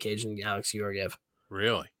Smith in the cage than Alex Georgiev.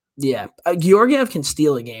 Really? Yeah. Georgiev can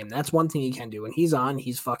steal a game. That's one thing he can do. When he's on,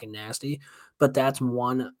 he's fucking nasty, but that's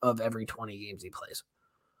one of every 20 games he plays.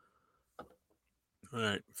 All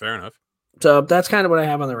right. Fair enough. So that's kind of what I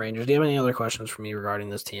have on the Rangers. Do you have any other questions for me regarding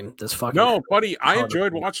this team? No, buddy. I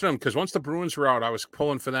enjoyed watching them because once the Bruins were out, I was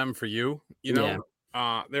pulling for them for you. You know,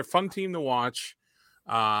 they're a fun team to watch.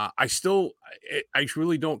 I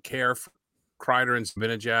really don't care for Kreider and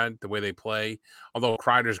Zibanejad the way they play, although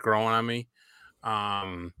Kreider's growing on me.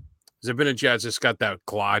 Zibanejad's just got that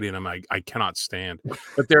glide in him I cannot stand.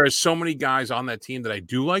 But there are so many guys on that team that I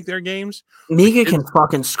do like their games. Mika can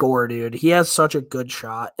fucking score, dude. He has such a good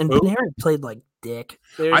shot. And Panarin played like dick.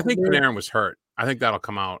 I think Panarin was hurt. I think that'll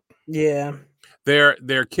come out. Yeah.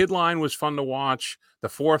 Their kid line was fun to watch. The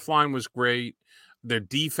fourth line was great. Their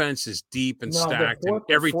defense is deep and stacked. And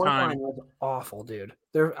every time line was awful, dude.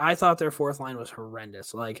 I thought their fourth line was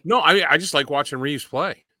horrendous. Like, no, I just like watching Reeves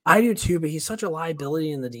play. I do too, but he's such a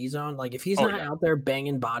liability in the D zone. Like, if he's not out there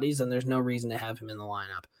banging bodies, then there's no reason to have him in the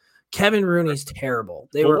lineup. Kevin Rooney's terrible.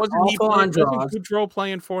 They were awful on draws. Wasn't Goudreau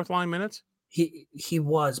playing fourth line minutes? He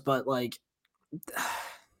was, but like,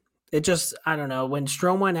 it just, I don't know. When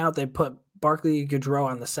Strome went out, they put Barclay Goudreau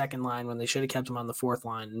on the second line when they should have kept him on the fourth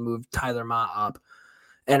line and moved Tyler Mott up.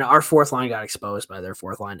 And our fourth line got exposed by their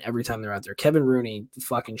fourth line every time they're out there. Kevin Rooney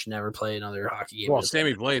fucking should never play another hockey game. Well,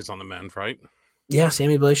 Sammy Blais on the men, right? Yeah,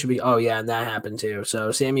 Sammy Blais should be. Oh, yeah, and that happened too.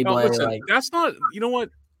 So Sammy Blais, listen, that's not. You know what?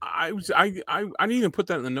 I didn't even put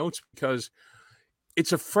that in the notes because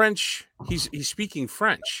it's a French. He's speaking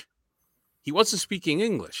French. He wasn't speaking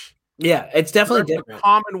English. Yeah, it's definitely That's different. a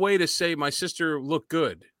common way to say my sister looked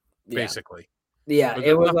good, Yeah. basically. Yeah, But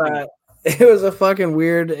it was nothing- it was a fucking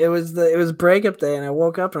weird. It was breakup day, and I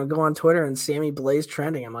woke up and I go on Twitter and Sammy Blaze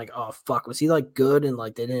trending. I'm like, oh fuck, was he like good? And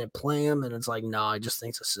like they didn't play him, and it's like, no, I just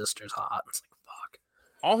thinks his sister's hot. It's like, fuck.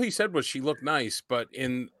 all he said was she looked nice, but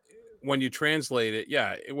when you translate it,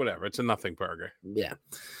 yeah, whatever. It's a nothing burger. Yeah.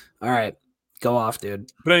 All right, go off,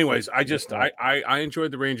 dude. But anyways, I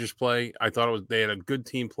enjoyed the Rangers play. I thought they had a good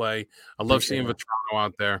team play. I love seeing Vetrano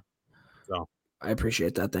out there. So I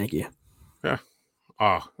appreciate that. Thank you. yeah.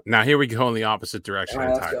 Oh, now here we go in the opposite direction All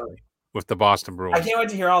right, let's entirely with the Boston Bruins. I can't wait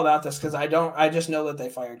to hear all about this because I just know that they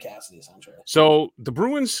fired Cassidy essentially. So the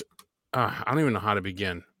Bruins, I don't even know how to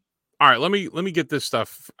begin. All right, let me get this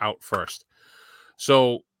stuff out first.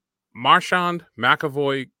 So Marchand,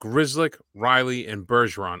 McAvoy, Grzelcyk, Riley, and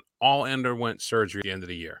Bergeron all underwent surgery at the end of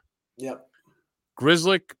the year. Yep.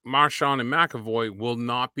 Grzelcyk, Marchand, and McAvoy will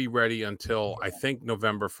not be ready until I think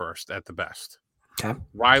November 1st at the best. Okay.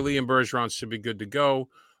 Riley and Bergeron should be good to go.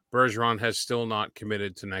 Bergeron has still not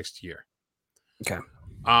committed to next year. Okay.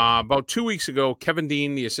 About 2 weeks ago, Kevin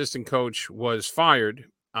Dean, the assistant coach, was fired.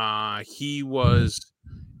 He was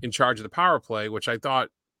in charge of the power play, which I thought,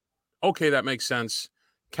 okay, that makes sense.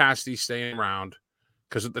 Cassidy staying around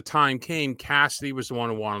because at the time came, Cassidy was the one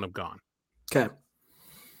who wanted him gone. Okay.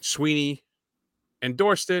 Sweeney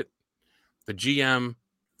endorsed it. The GM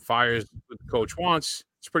fires what the coach wants.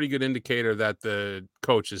 It's a pretty good indicator that the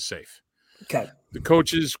coach is safe. Okay. The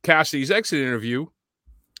coach's Cassidy's exit interview,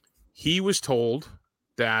 he was told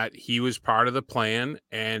that he was part of the plan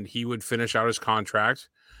and he would finish out his contract.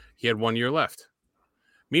 He had 1 year left.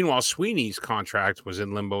 Meanwhile, Sweeney's contract was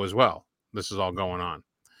in limbo as well. This is all going on.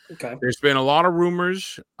 Okay. There's been a lot of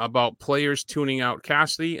rumors about players tuning out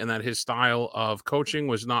Cassidy and that his style of coaching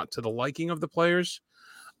was not to the liking of the players.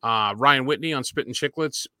 Ryan Whitney on Spittin'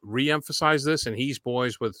 Chicklets re-emphasized this, and he's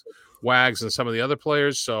boys with Wags and some of the other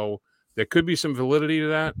players, so there could be some validity to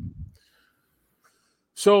that.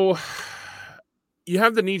 So you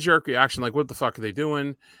have the knee-jerk reaction, like, what the fuck are they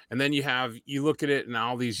doing? And then you look at it, and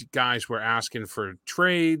all these guys were asking for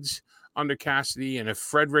trades under Cassidy, and if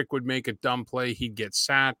Frederick would make a dumb play, he'd get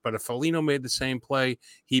sat. But if Foligno made the same play,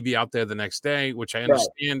 he'd be out there the next day, which I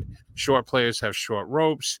understand. Right. Short players have short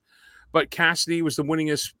ropes. But Cassidy was the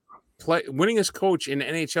winningest coach in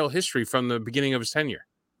NHL history from the beginning of his tenure.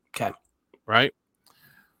 Okay. Right?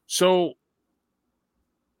 So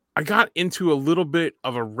I got into a little bit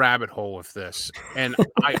of a rabbit hole with this. And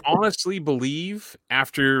I honestly believe,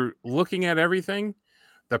 after looking at everything,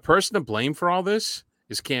 the person to blame for all this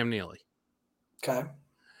is Cam Neely. Okay.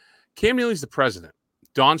 Cam Neely's the president.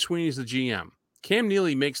 Don Sweeney's the GM. Cam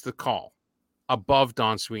Neely makes the call above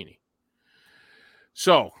Don Sweeney.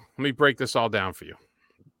 So let me break this all down for you.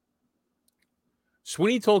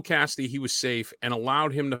 Sweeney told Cassidy he was safe and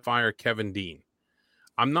allowed him to fire Kevin Dean.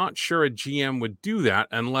 I'm not sure a GM would do that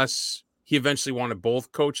unless he eventually wanted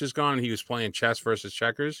both coaches gone and he was playing chess versus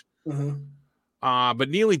checkers. Mm-hmm. But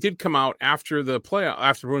Neely did come out after the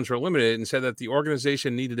Bruins were eliminated and said that the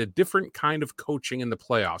organization needed a different kind of coaching in the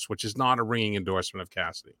playoffs, which is not a ringing endorsement of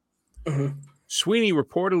Cassidy. Mm-hmm. Sweeney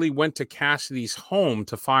reportedly went to Cassidy's home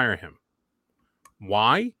to fire him.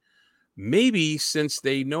 Why? Maybe since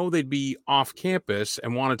they know they'd be off campus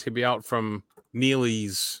and wanted to be out from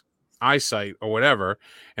Neely's eyesight or whatever,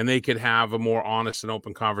 and they could have a more honest and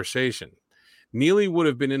open conversation. Neely would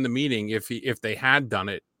have been in the meeting if they had done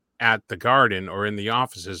it at the Garden or in the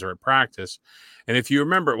offices or at practice. And if you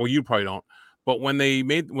remember, well, you probably don't, but when they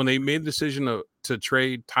made the decision to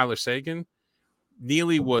trade Tyler Seguin,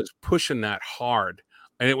 Neely was pushing that hard,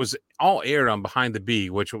 and it was all aired on Behind the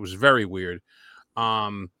B, which was very weird.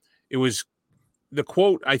 It was the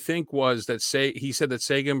quote, I think, was that he said that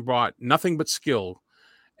Seguin brought nothing but skill,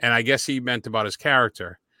 and I guess he meant about his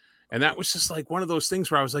character. And that was just like one of those things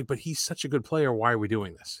where I was like, but he's such a good player. Why are we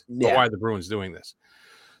doing this? Yeah. Or why are the Bruins doing this?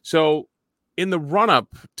 So in the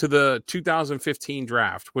run-up to the 2015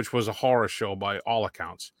 draft, which was a horror show by all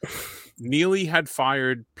accounts, Neely had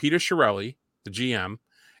fired Peter Chiarelli, the GM,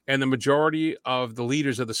 and the majority of the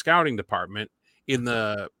leaders of the scouting department in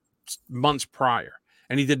the months prior.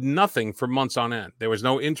 And he did nothing for months on end. There was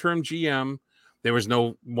no interim GM. There was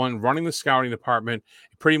no one running the scouting department.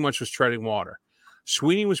 It pretty much was treading water.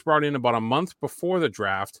 Sweeney was brought in about a month before the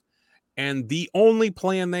draft, and the only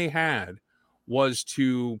plan they had was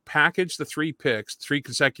to package the three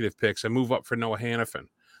consecutive picks, and move up for Noah Hannafin.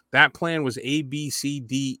 That plan was A, B, C,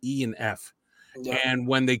 D, E, and F. Yeah. And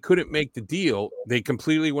when they couldn't make the deal, they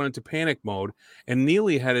completely went into panic mode. And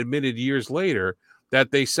Neely had admitted years later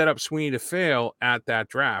that they set up Sweeney to fail at that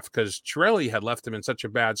draft because Chiarelli had left him in such a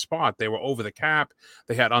bad spot. They were over the cap.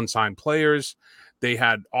 They had unsigned players. They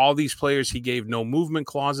had all these players. He gave no movement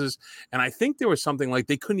clauses. And I think there was something like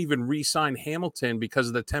they couldn't even re-sign Hamilton because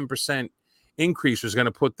of the 10% increase was going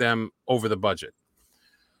to put them over the budget.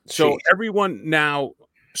 So everyone now,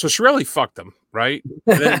 so Chiarelli fucked them, right?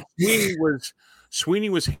 And then Sweeney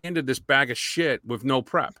was handed this bag of shit with no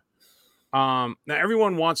prep. Now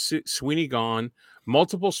everyone wants Sweeney gone.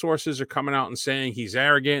 Multiple sources are coming out and saying he's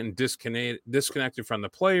arrogant and disconnected from the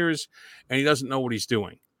players, and he doesn't know what he's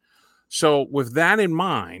doing. So with that in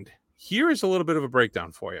mind, here is a little bit of a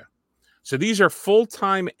breakdown for you. So these are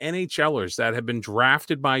full-time NHLers that have been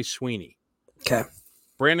drafted by Sweeney. Okay.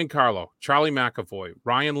 Brandon Carlo, Charlie McAvoy,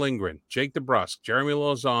 Ryan Lindgren, Jake DeBrusk, Jeremy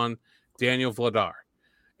Lauzon, Daniel Vladar.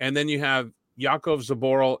 And then you have Yakov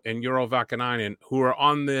Zaboral and Euro Vakanainen, who are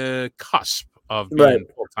on the cusp of being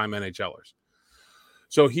full-time NHLers.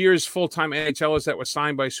 So here's full-time NHLers that were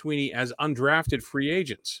signed by Sweeney as undrafted free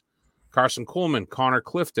agents. Carson Kuhlman, Connor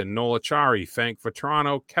Clifton, Nola Chari, Frank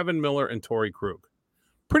Vetrano, Kevin Miller, and Torrey Krug.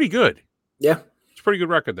 Pretty good. Yeah. It's a pretty good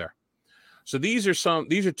record there. So these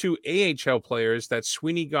are two AHL players that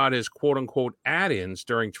Sweeney got as quote-unquote add-ins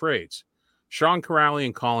during trades. Sean Corrali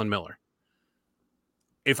and Colin Miller.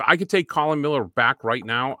 If I could take Colin Miller back right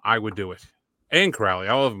now, I would do it. And Corrali.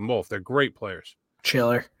 I love them both. They're great players.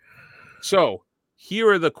 Chiller. So here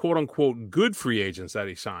are the quote-unquote good free agents that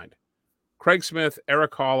he signed. Craig Smith,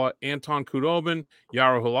 Eric Halla, Anton Khudobin,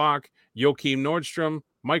 Yaro Halak, Joakim Nordstrom,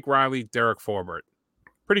 Mike Riley, Derek Forbert.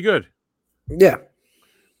 Pretty good. Yeah.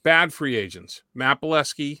 Bad free agents. Matt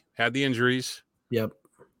Bolesky had the injuries. Yep.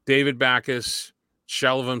 David Backus,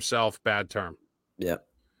 shell of himself, bad term. Yep.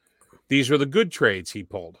 These were the good trades he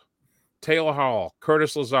pulled. Taylor Hall,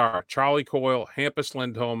 Curtis Lazar, Charlie Coyle, Hampus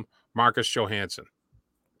Lindholm, Marcus Johansson.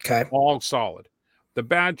 Okay. All solid. The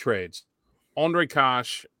bad trades. Andre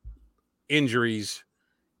Kosh, injuries.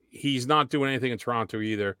 He's not doing anything in Toronto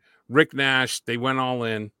either. Rick Nash, they went all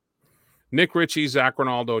in. Nick Ritchie, Zach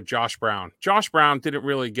Ronaldo, Josh Brown. Josh Brown didn't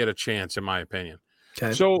really get a chance, in my opinion.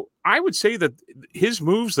 Okay. So I would say that his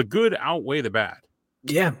moves, the good outweigh the bad.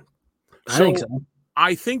 Yeah, I think so.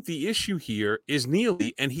 I think the issue here is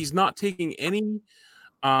Neely, and he's not taking any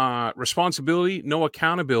responsibility, no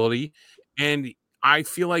accountability, and I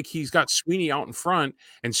feel like he's got Sweeney out in front,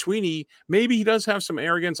 and Sweeney, maybe he does have some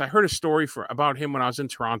arrogance. I heard a story about him when I was in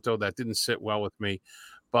Toronto that didn't sit well with me,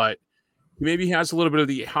 but maybe he has a little bit of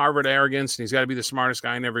the Harvard arrogance, and he's got to be the smartest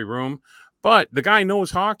guy in every room, but the guy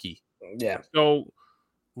knows hockey. Yeah. So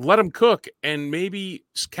let him cook, and maybe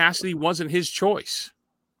Cassidy wasn't his choice.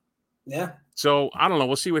 Yeah. So I don't know.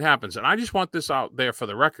 We'll see what happens. And I just want this out there for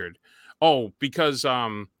the record. Oh, because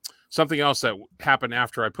something else that happened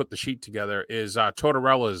after I put the sheet together is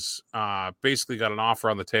Tortorella's basically got an offer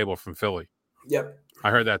on the table from Philly. Yep. I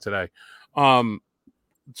heard that today.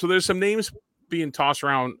 So there's some names being tossed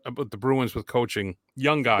around about the Bruins with coaching.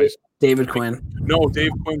 Young guys. David Quinn. No,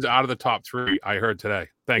 Dave Quinn's out of the top 3, I heard today.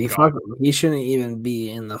 Thank God. He shouldn't even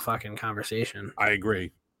be in the fucking conversation. I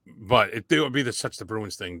agree. But it would be such the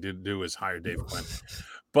Bruins thing to do is hire Dave Quinn.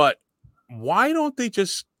 But why don't they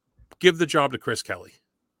just give the job to Chris Kelly?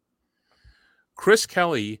 Chris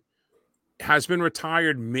Kelly has been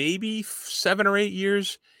retired maybe 7 or 8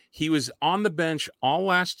 years. He was on the bench all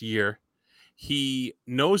last year. He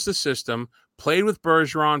knows the system, played with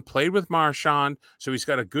Bergeron, played with Marchand, so he's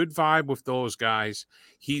got a good vibe with those guys.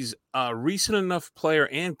 He's a recent enough player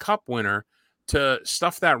and cup winner to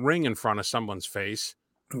stuff that ring in front of someone's face.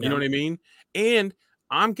 You know what I mean? And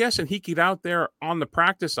I'm guessing he could get out there on the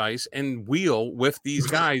practice ice and wheel with these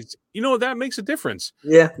guys. You know, that makes a difference.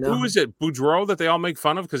 Yeah. No. Who is it? Boudreaux that they all make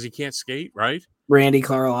fun of because he can't skate, right? Randy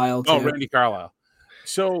Carlisle. Too. Oh, Randy Carlisle.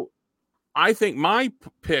 So I think my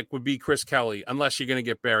pick would be Chris Kelly, unless you're going to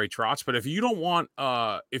get Barry Trotz. But if you don't want,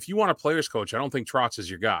 if you want a player's coach, I don't think Trotz is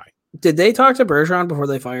your guy. Did they talk to Bergeron before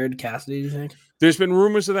they fired Cassidy, do you think? There's been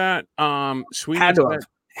rumors of that. Sweeney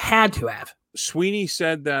Had to have. Sweeney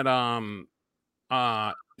said that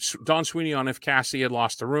Don Sweeney on if Cassidy had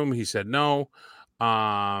lost the room, he said no.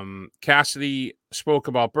 Cassidy spoke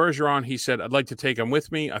about Bergeron. He said, I'd like to take him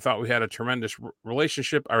with me. I thought we had a tremendous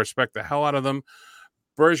relationship. I respect the hell out of them.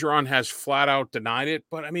 Bergeron has flat out denied it,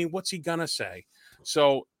 but I mean, what's he gonna say?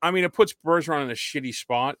 So, I mean, it puts Bergeron in a shitty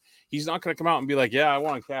spot. He's not going to come out and be like, yeah, I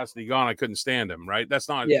wanted Cassidy gone. I couldn't stand him, right? That's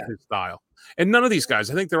not his style. And none of these guys,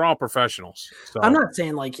 I think they're all professionals. So. I'm not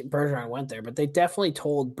saying like Bergeron went there, but they definitely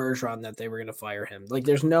told Bergeron that they were going to fire him. Like,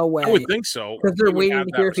 there's no way. I would think so. Because they're waiting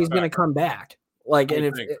to hear if he's going to come back. Like,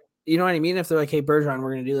 and you know what I mean? If they're like, hey, Bergeron,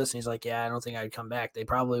 we're going to do this. And he's like, yeah, I don't think I'd come back. They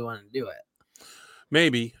probably wouldn't do it.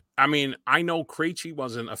 Maybe. I mean, I know Krejci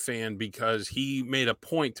wasn't a fan because he made a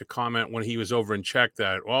point to comment when he was over in Czech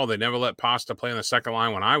that, well, they never let Pasta play on the second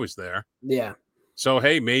line when I was there. Yeah. So,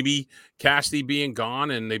 hey, maybe Cassidy being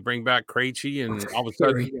gone and they bring back Krejci and all of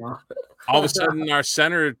a sudden our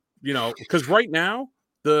center, you know, because right now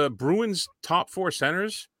the Bruins' top 4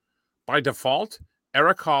 centers by default,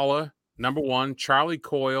 Eric Haula, number 1, Charlie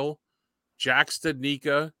Coyle, Jack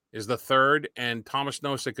Studnicka is the 3rd, and Thomas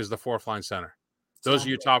Nosek is the 4th line center. Those are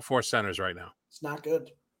your top 4 centers right now. It's not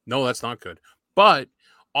good. No, that's not good. But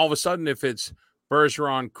all of a sudden, if it's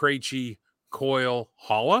Bergeron, Krejci, Coyle,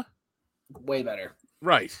 Haula, way better.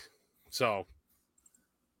 Right. So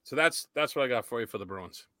that's what I got for you for the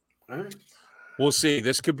Bruins. All right. We'll see.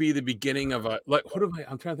 This could be the beginning of I'm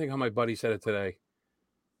trying to think how my buddy said it today.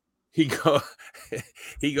 He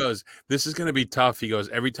goes, this is going to be tough. He goes,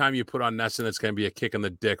 every time you put on Nesson, it's going to be a kick in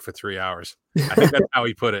the dick for 3 hours. I think that's how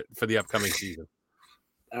he put it for the upcoming season.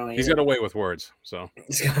 He's got a way with words. So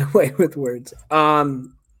he's got a way with words.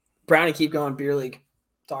 Brownie, keep going. Beer league.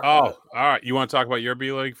 All right. You want to talk about your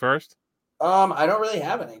beer league first? I don't really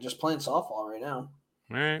have any. Just playing softball right now.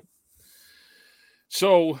 All right.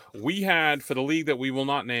 So we had, for the league that we will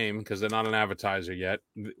not name because they're not an advertiser yet,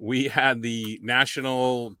 we had the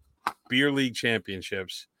National Beer League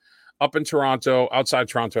Championships up in Toronto, outside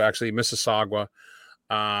Toronto, actually, Mississauga.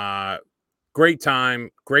 Great time,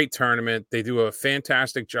 great tournament. They do a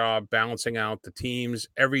fantastic job balancing out the teams.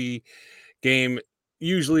 Every game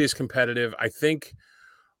usually is competitive. I think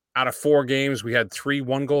out of 4 games, we had 3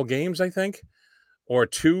 1-goal games, I think, or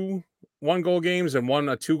 2 1-goal games and 1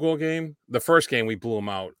 a 2-goal game. The first game, we blew them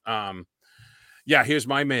out. Here's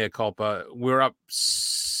my mea culpa. We're up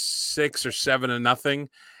 6 or 7-0.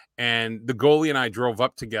 And the goalie and I drove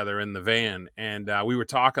up together in the van, and we were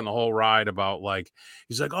talking the whole ride about, like,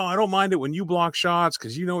 he's like, oh, I don't mind it when you block shots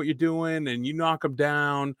because you know what you're doing and you knock them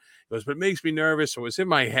down. He goes, but it makes me nervous. So it was in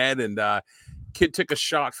my head, and kid took a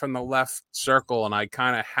shot from the left circle, and I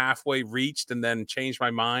kind of halfway reached and then changed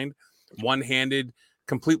my mind. One-handed,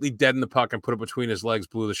 completely dead in the puck, and put it between his legs,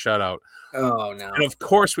 blew the shutout. Oh, no. And, of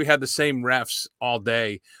course, we had the same refs all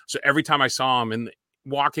day. So every time I saw him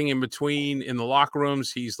walking in between in the locker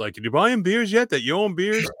rooms, he's like, did you buy him beers yet? That you own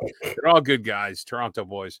beers? They're all good guys, Toronto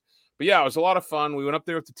boys. But yeah, it was a lot of fun. We went up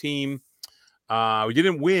there with the team. We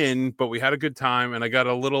didn't win, but we had a good time. And I got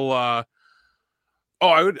a little I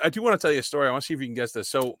do want to tell you a story. I want to see if you can guess this.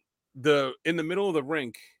 So in the middle of the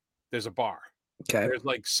rink, there's a bar. Okay. There's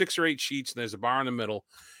like 6 or 8 sheets, and there's a bar in the middle.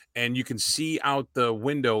 And you can see out the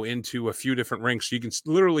window into a few different rinks. So you can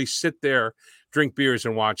literally sit there, drink beers,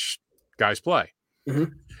 and watch guys play.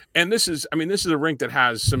 Mm-hmm. And this is a rink that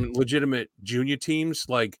has some legitimate junior teams,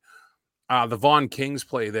 like the Vaughan Kings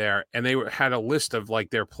play there, and they had a list of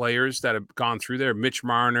like their players that have gone through there: Mitch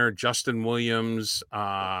Marner, Justin Williams,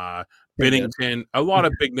 Binnington, a lot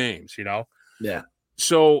of big names, you know. Yeah.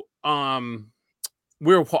 So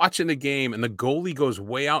we're watching the game, and the goalie goes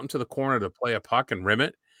way out into the corner to play a puck and rim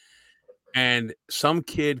it, and some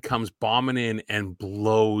kid comes bombing in and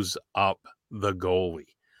blows up the goalie.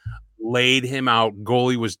 Laid him out.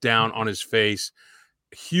 Goalie was down on his face.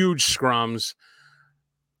 Huge scrums.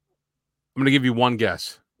 I'm going to give you one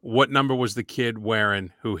guess. What number was the kid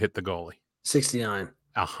wearing who hit the goalie? 69.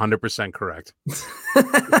 100% correct.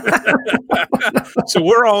 So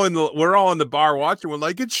we're all in the bar watching. We're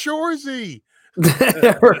like, it's Shoresy.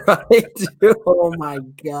 Right, dude. Oh my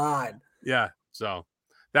God. Yeah. So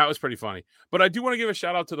that was pretty funny. But I do want to give a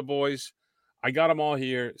shout out to the boys. I got them all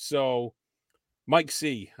here. So Mike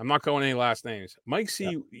C. I'm not going any last names. Mike C.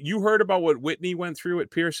 Yep. You heard about what Whitney went through at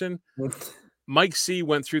Pearson? Mike C.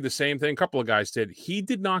 went through the same thing. A couple of guys did. He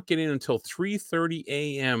did not get in until 3:30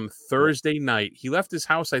 a.m. Thursday night. He left his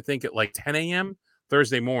house, I think, at like 10 a.m.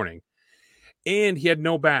 Thursday morning. And he had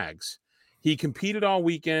no bags. He competed all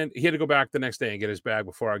weekend. He had to go back the next day and get his bag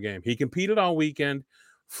before our game. He competed all weekend,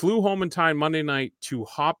 flew home in time Monday night to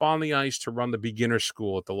hop on the ice to run the beginner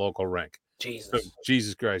school at the local rink.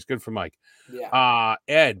 Jesus Christ. Good for Mike. Yeah.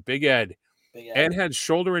 Big Ed. Ed had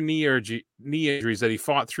shoulder and knee injuries that he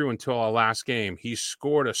fought through until our last game. He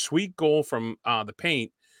scored a sweet goal from the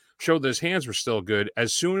paint, showed that his hands were still good.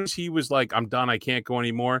 As soon as he was like, I'm done, I can't go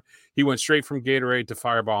anymore, he went straight from Gatorade to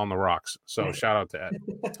Fireball on the rocks. So shout out to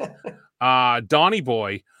Ed. Donnie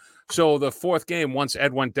Boy. So the 4th game, once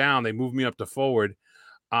Ed went down, they moved me up to forward.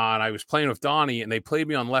 And I was playing with Donnie, and they played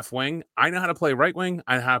me on left wing. I know how to play right wing.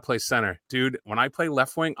 I know how to play center. Dude, when I play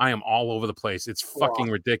left wing, I am all over the place. It's fucking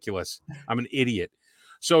ridiculous. I'm an idiot.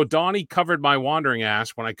 So Donnie covered my wandering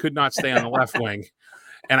ass when I could not stay on the left wing,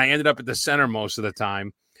 and I ended up at the center most of the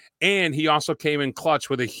time. And he also came in clutch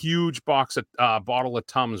with a huge bottle of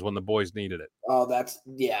Tums when the boys needed it. Oh, that's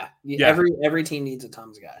yeah. Every team needs a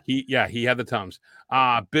Tums guy. He had the Tums.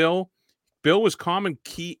 Bill was calm and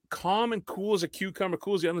cool as a cucumber,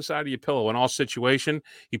 cool as the underside of your pillow in all situation.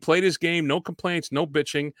 He played his game, no complaints, no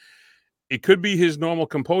bitching. It could be his normal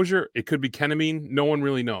composure. It could be ketamine. No one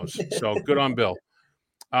really knows. So good on Bill.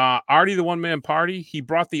 Artie, the one-man party, he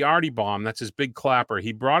brought the Artie bomb. That's his big clapper.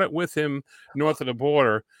 He brought it with him north of the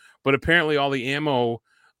border, but apparently all the ammo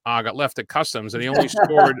got left at customs, and he only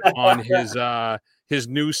scored on his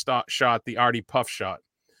new shot, the Artie Puff shot.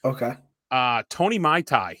 Okay. Tony Mai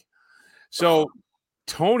Tai. So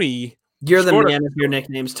Tony, you're the man if your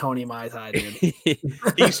nickname's Tony Mai Tai, dude.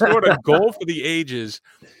 He scored a goal for the ages,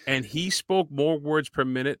 and he spoke more words per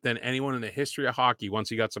minute than anyone in the history of hockey once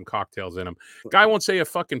he got some cocktails in him. Guy won't say a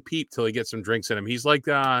fucking peep till he gets some drinks in him. He's like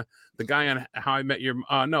the guy on How I Met Your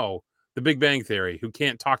The Big Bang Theory, who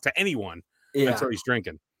can't talk to anyone until he's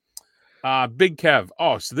drinking. Big Kev.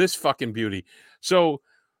 Oh, so this fucking beauty. So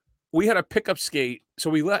we had a pickup skate.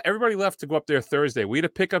 So everybody left to go up there Thursday. We had a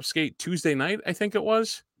pickup skate Tuesday night, I think it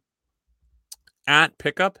was. At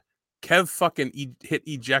pickup, Kev fucking hit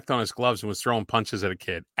eject on his gloves and was throwing punches at a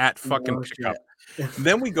kid at fucking pickup.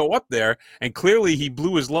 Then we go up there, and clearly he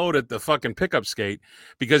blew his load at the fucking pickup skate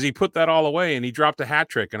because he put that all away, and he dropped a hat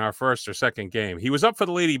trick in our first or second game. He was up for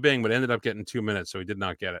the Lady Bing, but ended up getting 2 minutes, so he did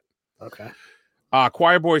not get it. Okay.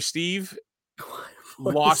 Choir boy Steve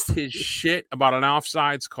lost his shit about an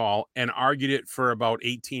offsides call and argued it for about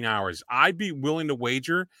 18 hours. I'd be willing to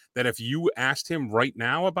wager that if you asked him right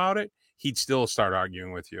now about it, he'd still start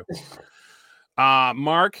arguing with you.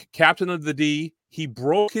 Mark, captain of the D, he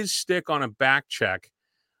broke his stick on a back check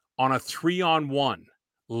on a 3-on-1,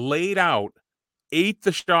 laid out, ate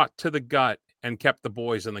the shot to the gut, and kept the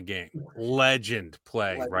boys in the game. Legend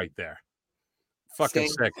play right there. Fucking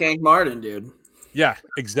sick. Skank Martin, dude. Yeah,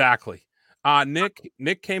 exactly.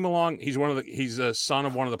 Nick came along. He's a son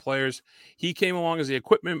of one of the players. He came along as the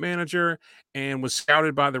equipment manager and was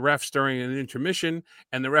scouted by the refs during an intermission,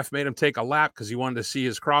 and the ref made him take a lap because he wanted to see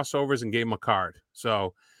his crossovers and gave him a card.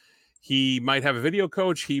 So he might have a video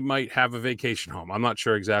coach. He might have a vacation home. I'm not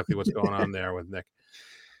sure exactly what's going on there with Nick.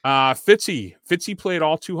 Fitzy played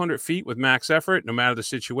all 200 feet with max effort, no matter the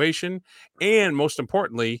situation. And most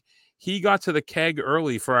importantly, he got to the keg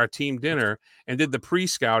early for our team dinner and did the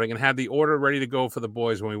pre-scouting and had the order ready to go for the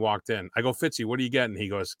boys when we walked in. I go, Fitzy, what are you getting? He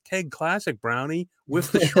goes, keg classic brownie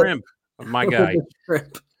with the shrimp. My guy.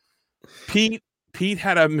 Pete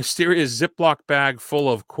had a mysterious Ziploc bag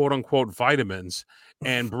full of quote-unquote vitamins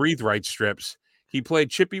and breathe right strips. He played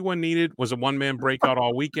chippy when needed, was a one-man breakout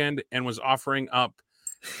all weekend, and was offering up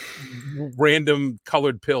random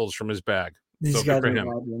colored pills from his bag. So good for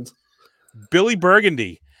him. Billy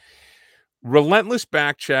Burgundy. Relentless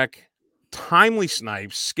back check, timely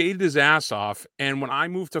snipes, skated his ass off. And when I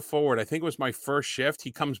moved to forward, I think it was my first shift,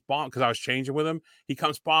 he comes because I was changing with him. He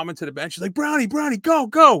comes bombing to the bench. He's like, Brownie,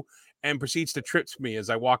 go. And proceeds to trip me as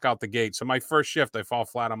I walk out the gate. So my first shift, I fall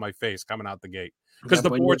flat on my face coming out the gate because the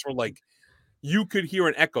boards were like, you could hear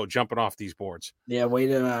an echo jumping off these boards. Yeah, way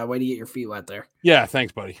to get your feet wet there. Yeah,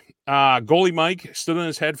 thanks, buddy. Goalie Mike stood on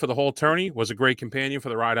his head for the whole tourney, was a great companion for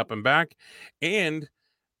the ride up and back, and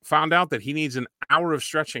found out that he needs an hour of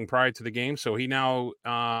stretching prior to the game, so he now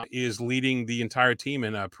is leading the entire team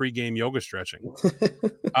in pre-game yoga stretching.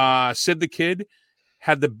 Sid the Kid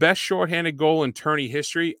had the best shorthanded goal in tourney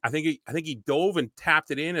history. I think he dove and tapped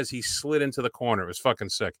it in as he slid into the corner. It was fucking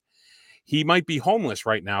sick. He might be homeless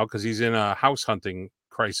right now because he's in a house hunting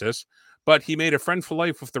crisis, but he made a friend for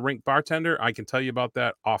life with the rink bartender. I can tell you about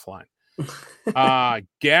that offline.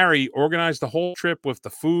 Gary organized the whole trip with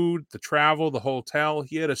the food, the travel, the hotel.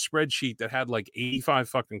 He had a spreadsheet that had like 85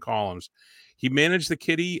 fucking columns. He managed the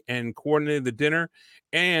kitty and coordinated the dinner.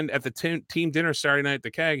 And at the team dinner Saturday night at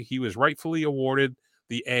the keg, he was rightfully awarded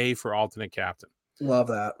the A for alternate captain. Love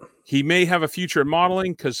that. He may have a future in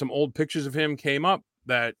modeling because some old pictures of him came up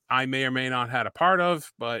that I may or may not had a part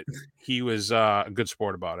of, but he was a good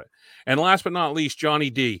sport about it. And last but not least,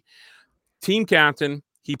 Johnny D, team captain.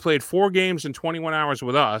 He played 4 games in 21 hours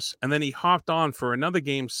with us, and then he hopped on for another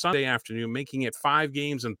game Sunday afternoon, making it 5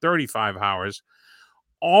 games in 35 hours,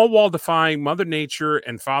 all while defying Mother Nature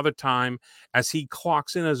and Father Time as he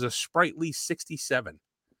clocks in as a sprightly 67.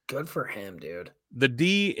 Good for him, dude. The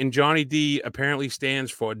D in Johnny D apparently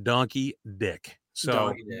stands for Donkey Dick. So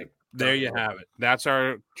Donkey Dick. There you have it. That's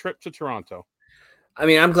our trip to Toronto. I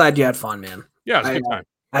mean, I'm glad you had fun, man. Yeah, it's a good time.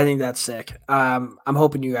 I think that's sick. I'm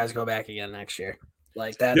hoping you guys go back again next year.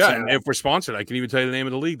 Like that. Yeah, and if we're sponsored, I can even tell you the name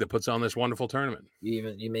of the league that puts on this wonderful tournament.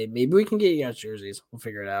 Maybe we can get you guys jerseys. We'll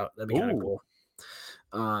figure it out. That'd be kind of cool.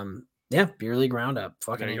 Yeah, beer league roundup.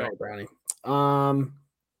 Fucking There you right, go. Brownie.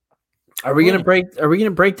 Are we gonna break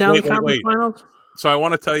down the conference Wait. finals? So I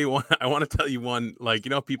want to tell you one. I want to tell you one. Like,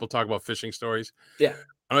 people talk about fishing stories. Yeah.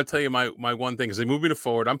 I'm gonna tell you my one thing because they moved me to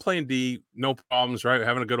forward. I'm playing D, no problems, right?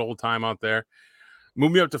 Having a good old time out there.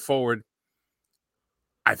 Move me up to forward.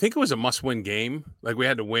 I think it was a must-win game. Like, we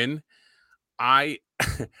had to win. I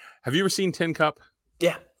have you ever seen Tin Cup?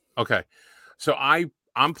 Yeah. Okay. So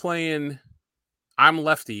I'm playing. I'm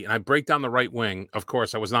lefty, and I break down the right wing. Of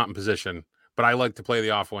course, I was not in position, but I like to play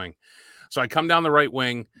the off wing. So I come down the right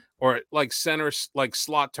wing, or like center, like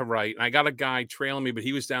slot to right, and I got a guy trailing me, but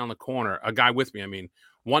he was down the corner. A guy with me. I mean,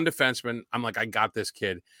 one defenseman. I'm like, I got this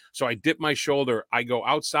kid. So I dip my shoulder. I go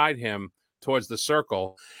outside him towards the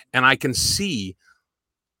circle, and I can see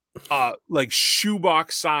like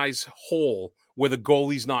shoebox size hole where the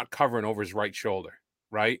goalie's not covering over his right shoulder,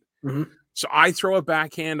 right? Mm-hmm. So I throw a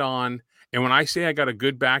backhand on, and when I say I got a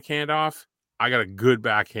good backhand off, I got a good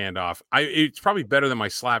backhand off. It's probably better than my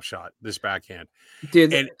slap shot, this backhand.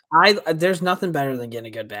 Dude, And there's nothing better than getting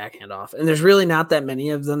a good backhand off. And there's really not that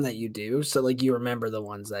many of them that you do. So like you remember the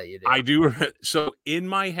ones that you do. I do. So in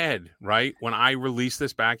my head, right, when I released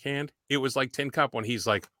this backhand, it was like Tin Cup when he's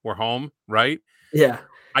like, we're home, right? Yeah.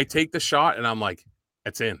 I take the shot and I'm like,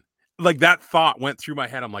 it's in. Like that thought went through my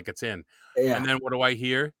head. I'm like, it's in. Yeah. And then what do I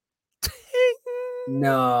hear?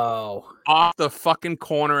 No. Off the fucking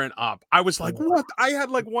corner and up. I was like, what? I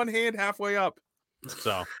had like one hand halfway up.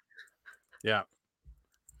 So, yeah.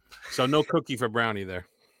 So no cookie for Brownie there.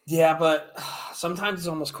 Yeah, but sometimes it's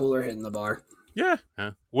almost cooler hitting the bar. Yeah.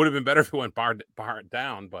 Would have been better if it went bar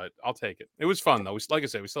down, but I'll take it. It was fun, though. Like I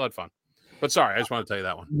said, we still had fun. But sorry, I just want to tell you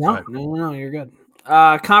that one. No, you're good.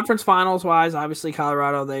 Conference finals wise, obviously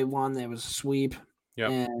Colorado, they won. It was a sweep. Yep.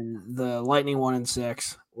 And the Lightning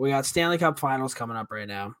 1-6. We got Stanley Cup finals coming up right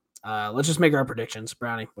now. Let's just make our predictions.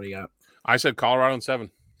 Brownie, what do you got? I said Colorado in 7.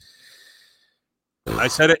 I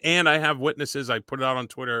said it, and I have witnesses. I put it out on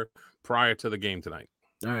Twitter prior to the game tonight.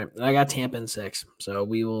 All right. I got Tampa in 6. So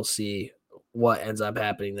we will see what ends up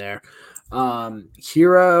happening there.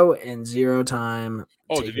 Hero and Zero Time.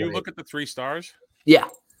 Oh, did you look at the 3 stars? Yeah.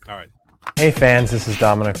 All right. Hey fans, this is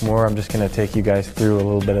Dominic Moore. I'm just going to take you guys through a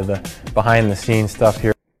little bit of the behind the scenes stuff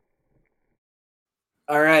here.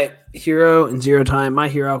 All right, Hero and Zero Time. My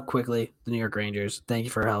hero, quickly, the New York Rangers. Thank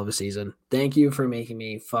you for a hell of a season. Thank you for making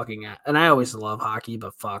me fucking – and I always love hockey,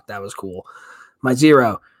 but fuck, that was cool. My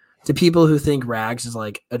zero, to people who think rags is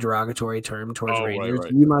like a derogatory term towards Rangers,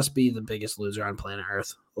 right. You must be the biggest loser on planet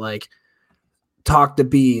Earth. Like, talk to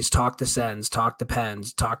bees, talk to sens, talk to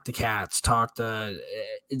pens, talk to cats, talk to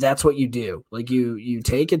 – that's what you do. Like, you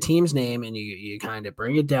take a team's name and you kind of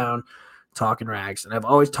bring it down talking rags. And I've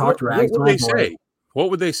always talked rags to my boy. What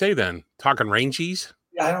would they say then? Talking rangies?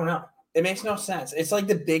 I don't know. It makes no sense. It's like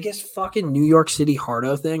the biggest fucking New York City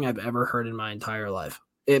hardo thing I've ever heard in my entire life.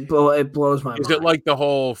 It blows my mind. Is it like the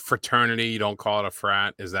whole fraternity? You don't call it a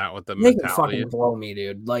frat? Is that what the mentality is? Fucking blow me,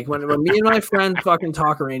 dude. Like when me and my friends fucking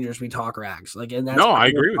talk Rangers, we talk rags. Like, and that's no, I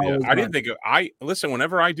agree with you. I didn't think listen.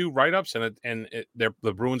 Whenever I do write ups and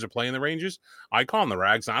the Bruins are playing the Rangers, I call them the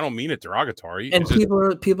rags. And I don't mean it derogatory. And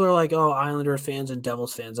people are like, oh, Islander fans and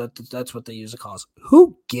Devils fans. That's what they use to call us.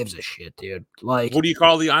 Who gives a shit, dude? Like, what do you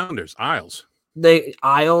call the Islanders? Isles.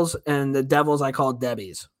 Isles, and the Devils I call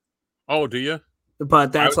Debbies. Oh, do you?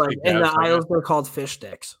 But that's like, and the Isles were called fish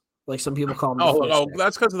sticks. Like some people call them.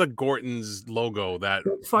 That's because of the Gorton's logo. That's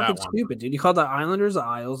fucking stupid, dude. You call the Islanders the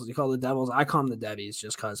Isles. You call the Devils. I call them the Debbies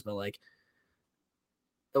just because. But like,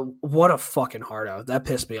 what a fucking hardo. That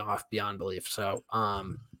pissed me off beyond belief. So,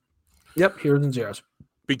 yep, heroes and zeros.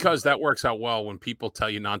 Because that works out well when people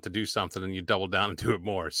tell you not to do something and you double down and do it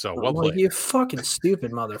more. So well like, played. You fucking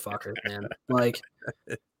stupid motherfucker, man. Like,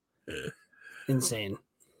 insane.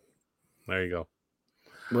 There you go.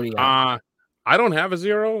 What do you got? I don't have a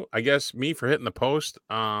zero. I guess me for hitting the post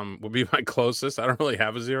would be my closest. I don't really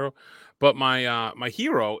have a zero. But my my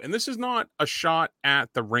hero, and this is not a shot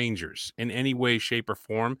at the Rangers in any way, shape, or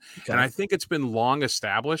form. Okay. And I think it's been long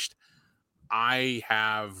established. I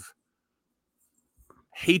have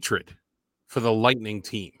hatred for the Lightning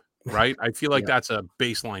team, right? I feel like that's a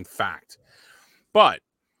baseline fact. But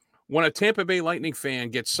when a Tampa Bay Lightning fan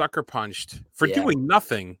gets sucker punched for doing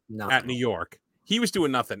nothing at New York, he was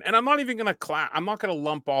doing nothing. And I'm not even going to I'm not going to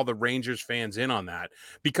lump all the Rangers fans in on that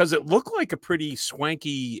because it looked like a pretty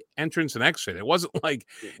swanky entrance and exit. It wasn't like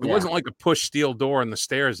a push steel door in the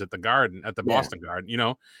stairs at the Garden, at the Boston Garden, you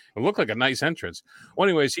know. It looked like a nice entrance. Well,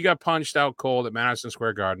 anyways, he got punched out cold at Madison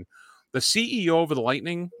Square Garden. The CEO of the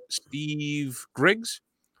Lightning, Steve Griggs,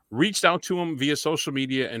 reached out to him via social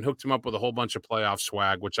media and hooked him up with a whole bunch of playoff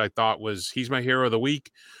swag, which I thought he's my hero of the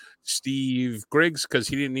week. Steve Griggs, because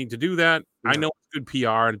he didn't need to do that. I know it's good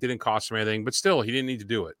PR and it didn't cost him anything, but still, he didn't need to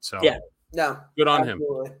do it. So good on him.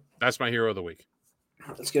 That's my hero of the week.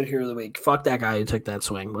 That's good hero of the week. Fuck that guy who took that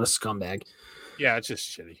swing. What a scumbag. Yeah, it's just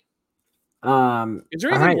shitty. Is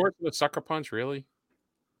there anything worse than a sucker punch, really?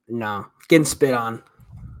 No. Getting spit on.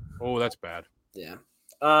 Oh, that's bad. Yeah.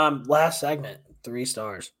 Last segment, 3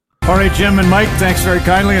 stars. All right, Jim and Mike, thanks very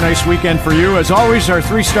kindly. A nice weekend for you. As always, our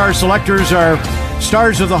 3-star selectors are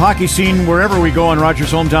stars of the hockey scene wherever we go on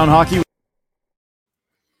Rogers Hometown Hockey.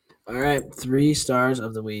 All right, 3 stars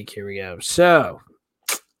of the week. Here we go. So,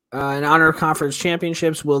 in honor of conference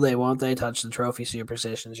championships, will they, won't they touch the trophy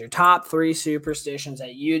superstitions? Your top 3 superstitions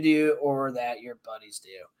that you do or that your buddies do.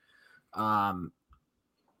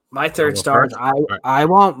 My 3rd star is I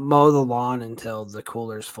won't mow the lawn until the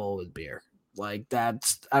cooler's full with beer. Like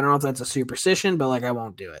that's, I don't know if that's a superstition, but like I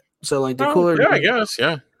won't do it. So like the cooler. Yeah, I guess.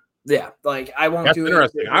 Yeah. Yeah. Like I won't do it.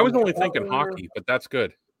 That's interesting. I was only thinking hockey, but that's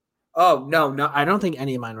good. Oh, no. I don't think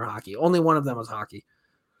any of mine were hockey. Only one of them was hockey.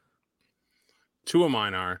 2 of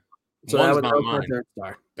mine are. So One's that would not go mine. my 3rd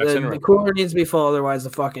star. That's The cooler needs to be full. Otherwise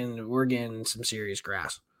we're getting some serious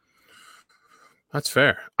grass. That's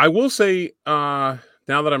fair. I will say,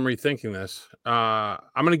 now that I'm rethinking this, I'm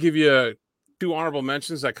going to give you 2 honorable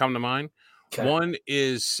mentions that come to mind. Okay. One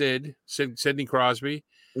is Sidney Crosby.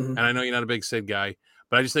 Mm-hmm. And I know you're not a big Sid guy,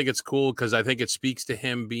 but I just think it's cool because I think it speaks to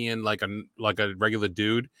him being like a regular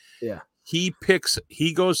dude. Yeah. He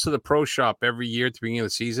goes to the pro shop every year at the beginning of the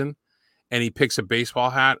season, and he picks a baseball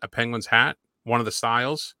hat, a Penguins hat, one of the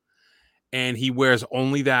styles, and he wears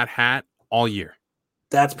only that hat all year.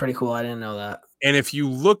 That's pretty cool. I didn't know that. And if you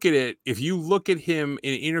look at him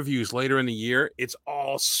in interviews later in the year, it's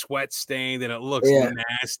all sweat stained and it looks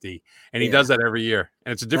nasty. And he does that every year.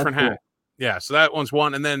 And it's a different hat. Cool. Yeah. So that one's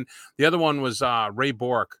one. And then the other one was Ray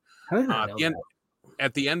Bourque. At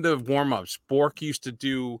the end of warmups, Bourque used to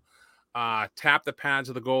do tap the pads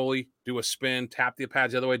of the goalie, do a spin, tap the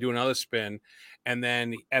pads the other way, do another spin. And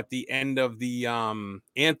then at the end of the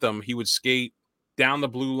anthem, he would skate down the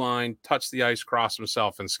blue line, touch the ice, cross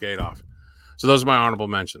himself, and skate off. So those are my honorable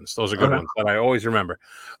mentions. Those are good ones that I always remember.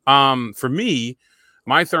 For me,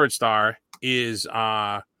 my 3rd star is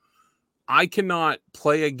I cannot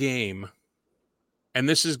play a game, and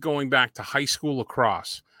this is going back to high school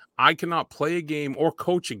lacrosse. I cannot play a game or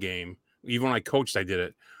coach a game, even when I coached, I did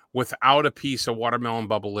it, without a piece of watermelon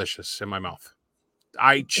bubblicious in my mouth.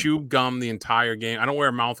 I chew gum the entire game. I don't wear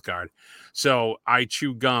a mouth guard. So I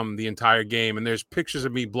chew gum the entire game. And there's pictures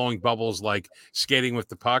of me blowing bubbles like skating with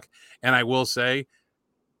the puck. And I will say,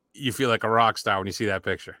 you feel like a rock star when you see that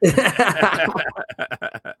picture. I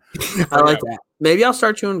like that. Maybe I'll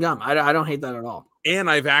start chewing gum. I don't hate that at all. And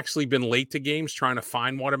I've actually been late to games trying to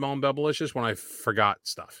find watermelon bubblicious when I forgot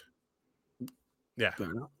stuff. Yeah.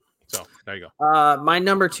 So there you go. My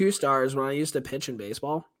number 2 star is when I used to pitch in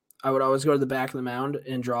baseball. I would always go to the back of the mound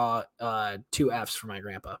and draw 2 Fs for my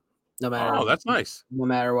grandpa. No matter. That's nice. No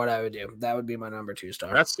matter what I would do, that would be my number 2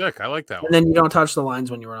 star. That's sick. I like that one. And then you don't touch the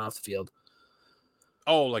lines when you run off the field.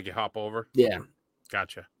 Oh, like you hop over? Yeah.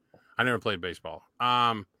 Gotcha. I never played baseball.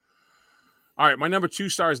 All right, my number 2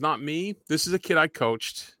 star is not me. This is a kid I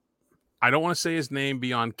coached. I don't want to say his name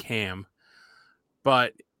beyond Cam,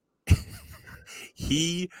 but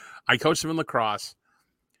I coached him in lacrosse.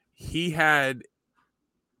 He had,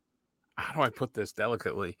 how do I put this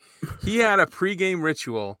delicately? He had a pregame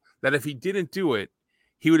ritual that if he didn't do it,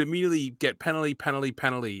 he would immediately get penalty.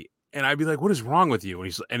 And I'd be like, what is wrong with you?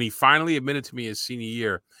 And he finally admitted to me his senior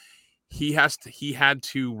year, he had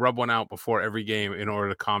to rub one out before every game in order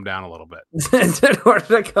to calm down a little bit. In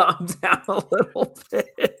order to calm down a little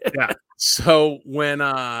bit. Yeah. So when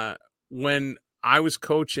I was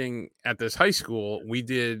coaching at this high school, we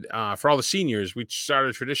did for all the seniors, we started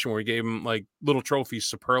a tradition where we gave them like little trophies,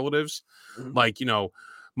 superlatives, like,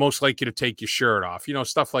 most likely to take your shirt off,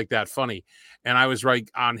 stuff like that. Funny. And I was right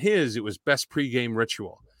on his, it was best pregame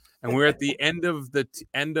ritual. And we're at the end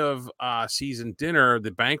of season dinner,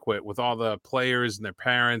 the banquet with all the players and their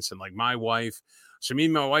parents and like my wife. So me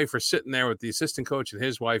and my wife are sitting there with the assistant coach and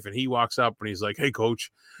his wife, and he walks up and he's like, "Hey,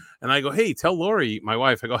 coach." And I go, "Hey, tell Lori," my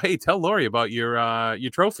wife. I go, "Hey, tell Lori about your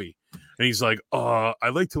trophy." And he's like, I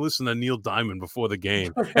like to listen to Neil Diamond before the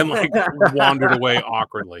game," and like wandered away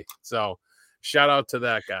awkwardly. So shout out to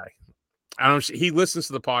that guy. He listens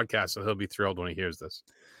to the podcast, so he'll be thrilled when he hears this.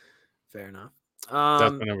 Fair enough.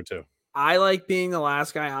 That's my number 2. I like being the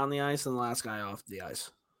last guy on the ice and the last guy off the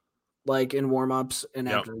ice. Like in warm-ups and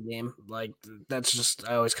after the game. Like that's just,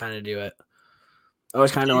 I always kind of do it. I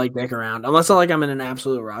always kind of like dick around, unless I'm in an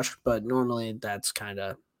absolute rush. But normally that's kind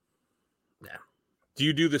of, yeah. Do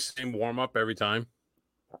you do the same warm up every time?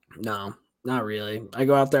 No, not really. I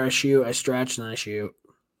go out there, I shoot, I stretch, and then I shoot.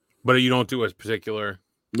 But you don't do a particular.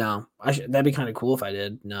 No, that'd be kind of cool if I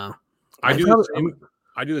did. No, I do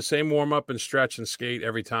the same warm up and stretch and skate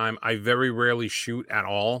every time. I very rarely shoot at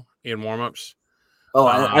all in warm ups. Oh,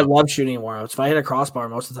 I love shooting in warm ups. If I hit a crossbar,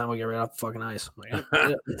 most of the time we get right off the fucking ice.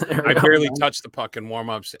 I barely touch the puck in warm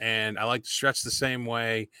ups, and I like to stretch the same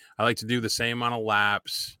way. I like to do the same amount of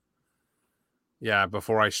laps. Yeah,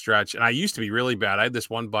 before I stretch. And I used to be really bad. I had this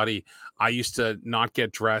one buddy. I used to not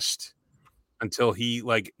get dressed until he,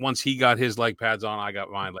 once he got his leg pads on, I got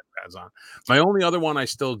my leg pads on. My only other one I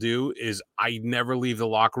still do is I never leave the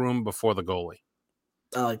locker room before the goalie.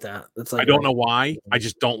 I like that. That's I don't know why. I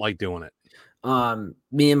just don't like doing it.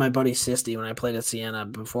 Me and my buddy Sisty, when I played at Siena,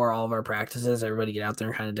 before all of our practices, everybody get out there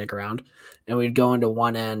and kind of dick around, and we'd go into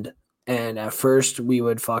one end, and at first we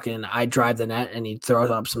would I'd drive the net, and he'd throw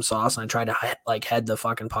up some sauce, and I'd try to head the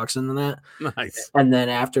fucking pucks in the net. Nice. And then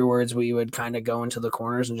afterwards we would kind of go into the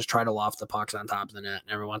corners and just try to loft the pucks on top of the net.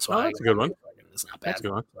 And every once in a while, that's a good one. It's not bad. That's a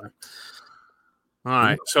good one. All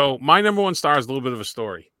right. So my number one star is a little bit of a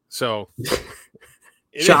story. So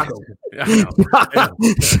shocking.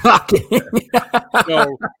 Shocking.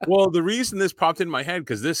 Well, the reason this popped in my head,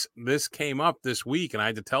 because this came up this week, and I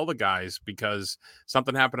had to tell the guys because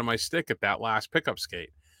something happened to my stick at that last pickup skate.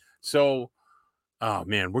 So, oh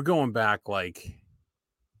man, we're going back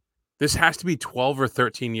this has to be 12 or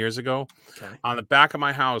 13 years ago. Okay. On the back of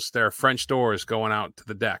my house, there are French doors going out to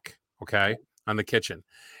the deck. Okay, on the kitchen,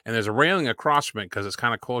 and there's a railing across from it because it's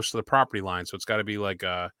kind of close to the property line, so it's got to be like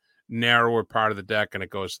a narrower part of the deck, and it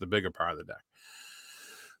goes to the bigger part of the deck.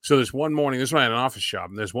 So there's one morning, this is when I had an office job,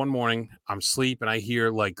 and there's one morning I'm asleep and I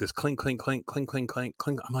hear this clink, clink, clink, clink, clink, clink,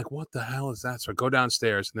 clink. I'm like, what the hell is that? So I go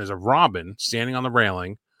downstairs, and there's a robin standing on the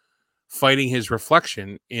railing fighting his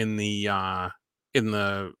reflection in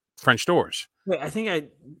the French doors. Wait, I think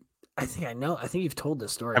I know. I think you've told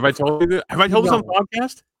this story. Have I told you this? Have I told this on the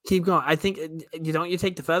podcast? Keep going. I think you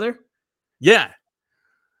take the feather? Yeah.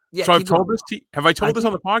 Yeah, so I've told this to have I told this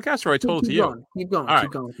on the podcast, or I told it to you? Keep going. All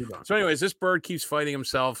right. Keep going. So anyways, this bird keeps fighting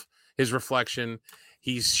himself, his reflection.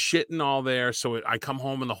 He's shitting all there. So I come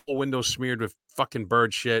home and the whole window's smeared with fucking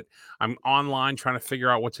bird shit. I'm online trying to figure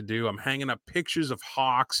out what to do. I'm hanging up pictures of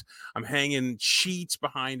hawks. I'm hanging sheets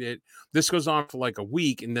behind it. This goes on for like a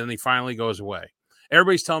week, and then he finally goes away.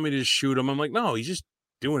 Everybody's telling me to just shoot him. I'm like, no, he's just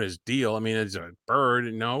doing his deal. I mean, it's a bird,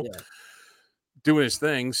 doing his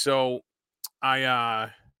thing. So I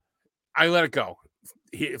let it go.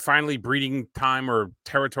 Finally, breeding time or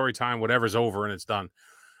territory time, whatever's over, and it's done.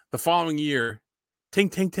 The following year,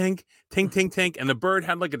 tink, tink, tink, tink, tink, tink, and the bird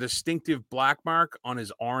had like a distinctive black mark on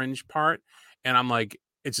his orange part, and I'm like,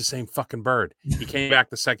 it's the same fucking bird. He came back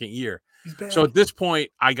the second year. So at this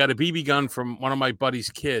point, I got a BB gun from one of my buddy's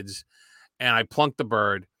kids, and I plunked the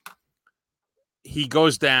bird. He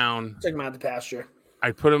goes down. Take him out of the pasture.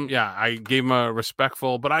 I put him, I gave him a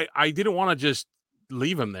respectful, but I didn't want to just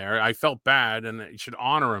leave him there. I felt bad, and I should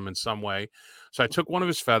honor him in some way. So I took one of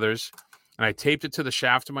his feathers and I taped it to the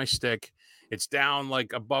shaft of my stick. It's down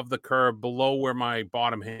like above the curb, below where my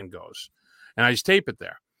bottom hand goes. And I just tape it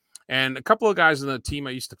there. And a couple of guys on the team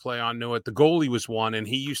I used to play on knew it. The goalie was one, and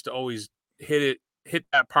he used to always hit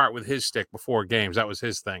that part with his stick before games. That was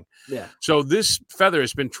his thing. Yeah. So this feather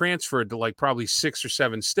has been transferred to like probably 6 or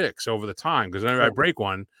 7 sticks over the time, because whenever I break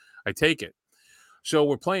one, I take it. So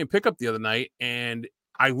we're playing pickup the other night, and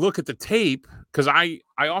I look at the tape because I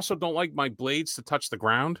also don't like my blades to touch the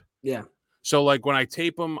ground. Yeah. So like when I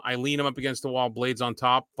tape them, I lean them up against the wall, blades on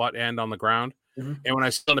top, butt end on the ground. Mm-hmm. And when I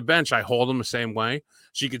sit on the bench, I hold them the same way.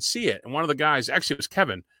 So you could see it. And one of the guys, actually it was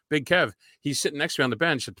Kevin, Big Kev, he's sitting next to me on the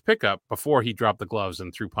bench at the pickup before he dropped the gloves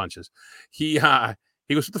and threw punches. He goes,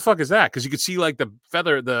 what the fuck is that? Because you could see like the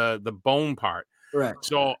feather, the bone part. Right.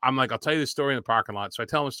 So I'm like, I'll tell you the story in the parking lot. So I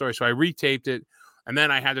tell him the story. So I retaped it. And then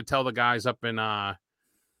I had to tell the guys up in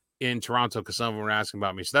Toronto because some of them were asking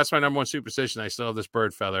about me. So that's my number one superstition. I still have this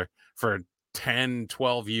bird feather for 10,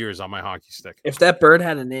 12 years on my hockey stick. If that bird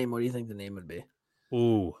had a name, what do you think the name would be?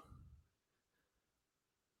 Ooh.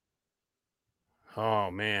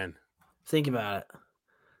 Oh, man. Think about it.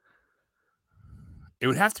 It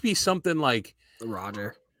would have to be something like...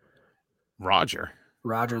 Roger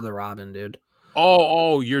the Robin, dude.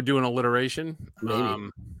 Oh, you're doing alliteration? Maybe.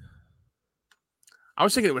 I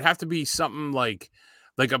was thinking it would have to be something like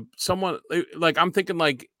I'm thinking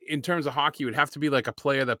like in terms of hockey, it would have to be like a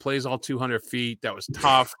player that plays all 200 feet, that was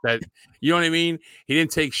tough, that, you know what I mean? He didn't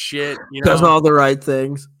take shit, Does all the right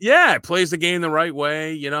things. Yeah, plays the game the right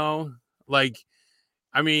way, like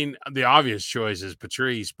I mean, the obvious choice is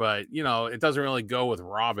Patrice, but it doesn't really go with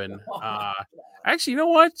Robin. Actually, you know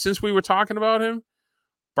what? Since we were talking about him,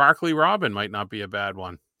 Barkley Robin might not be a bad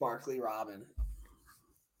one. Barkley Robin.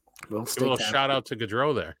 A little shout out to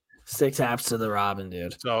Gaudreau there. Stick taps to the Robin,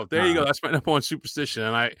 dude. So there you go. That's my number one superstition.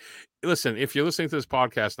 And listen, if you're listening to this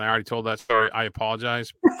podcast and I already told that story, I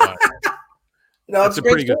apologize. But no, it's a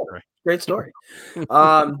pretty good story. Great story.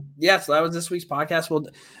 Yeah, so that was this week's podcast.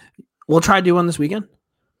 We'll try to do one this weekend.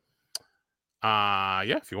 Yeah,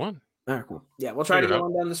 if you want. All right, cool. Yeah, we'll try to get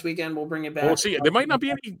one done this weekend. We'll bring it back. We'll see. There might not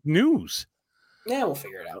be any news. Yeah, we'll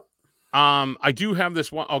figure it out. I do have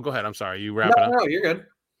this one. Oh, go ahead. I'm sorry. You wrap it up. No, you're good.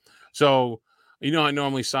 So, I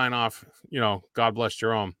normally sign off, God bless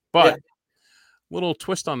Jerome. But little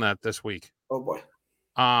twist on that this week. Oh, boy.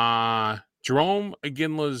 Jerome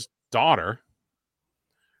Iginla's daughter,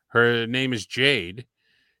 her name is Jade.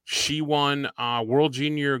 She won World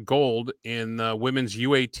Junior Gold in the women's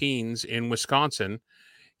U18s in Wisconsin.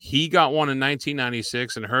 He got one in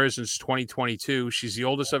 1996 and hers is 2022. She's the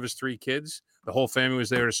oldest of his 3 kids. The whole family was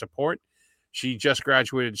there to support. She just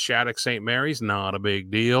graduated Shattuck St. Mary's, not a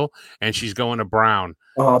big deal, and she's going to Brown.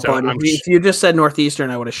 Oh, so buddy, if you just said Northeastern,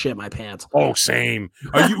 I would have shit my pants. Oh, same.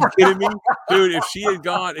 Are you kidding me? Dude, if she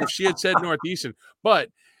had said Northeastern, but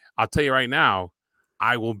I'll tell you right now,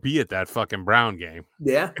 I will be at that fucking Brown game.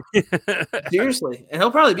 Yeah. Seriously. And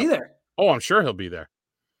he'll probably be there. Oh, I'm sure he'll be there.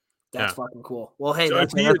 That's fucking cool. Well, hey, so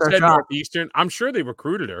if he had said Northeastern, I'm sure they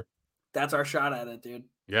recruited her. That's our shot at it, dude.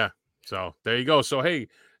 Yeah. So there you go. So, hey,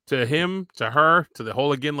 to him, to her, to the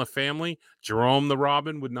whole Iginla family, Jerome the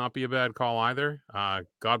Robin would not be a bad call either.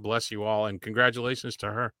 God bless you all, and congratulations to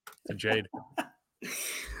her, to Jade.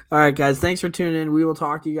 All right, guys. Thanks for tuning in. We will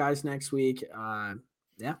talk to you guys next week.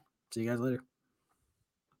 Yeah. See you guys later.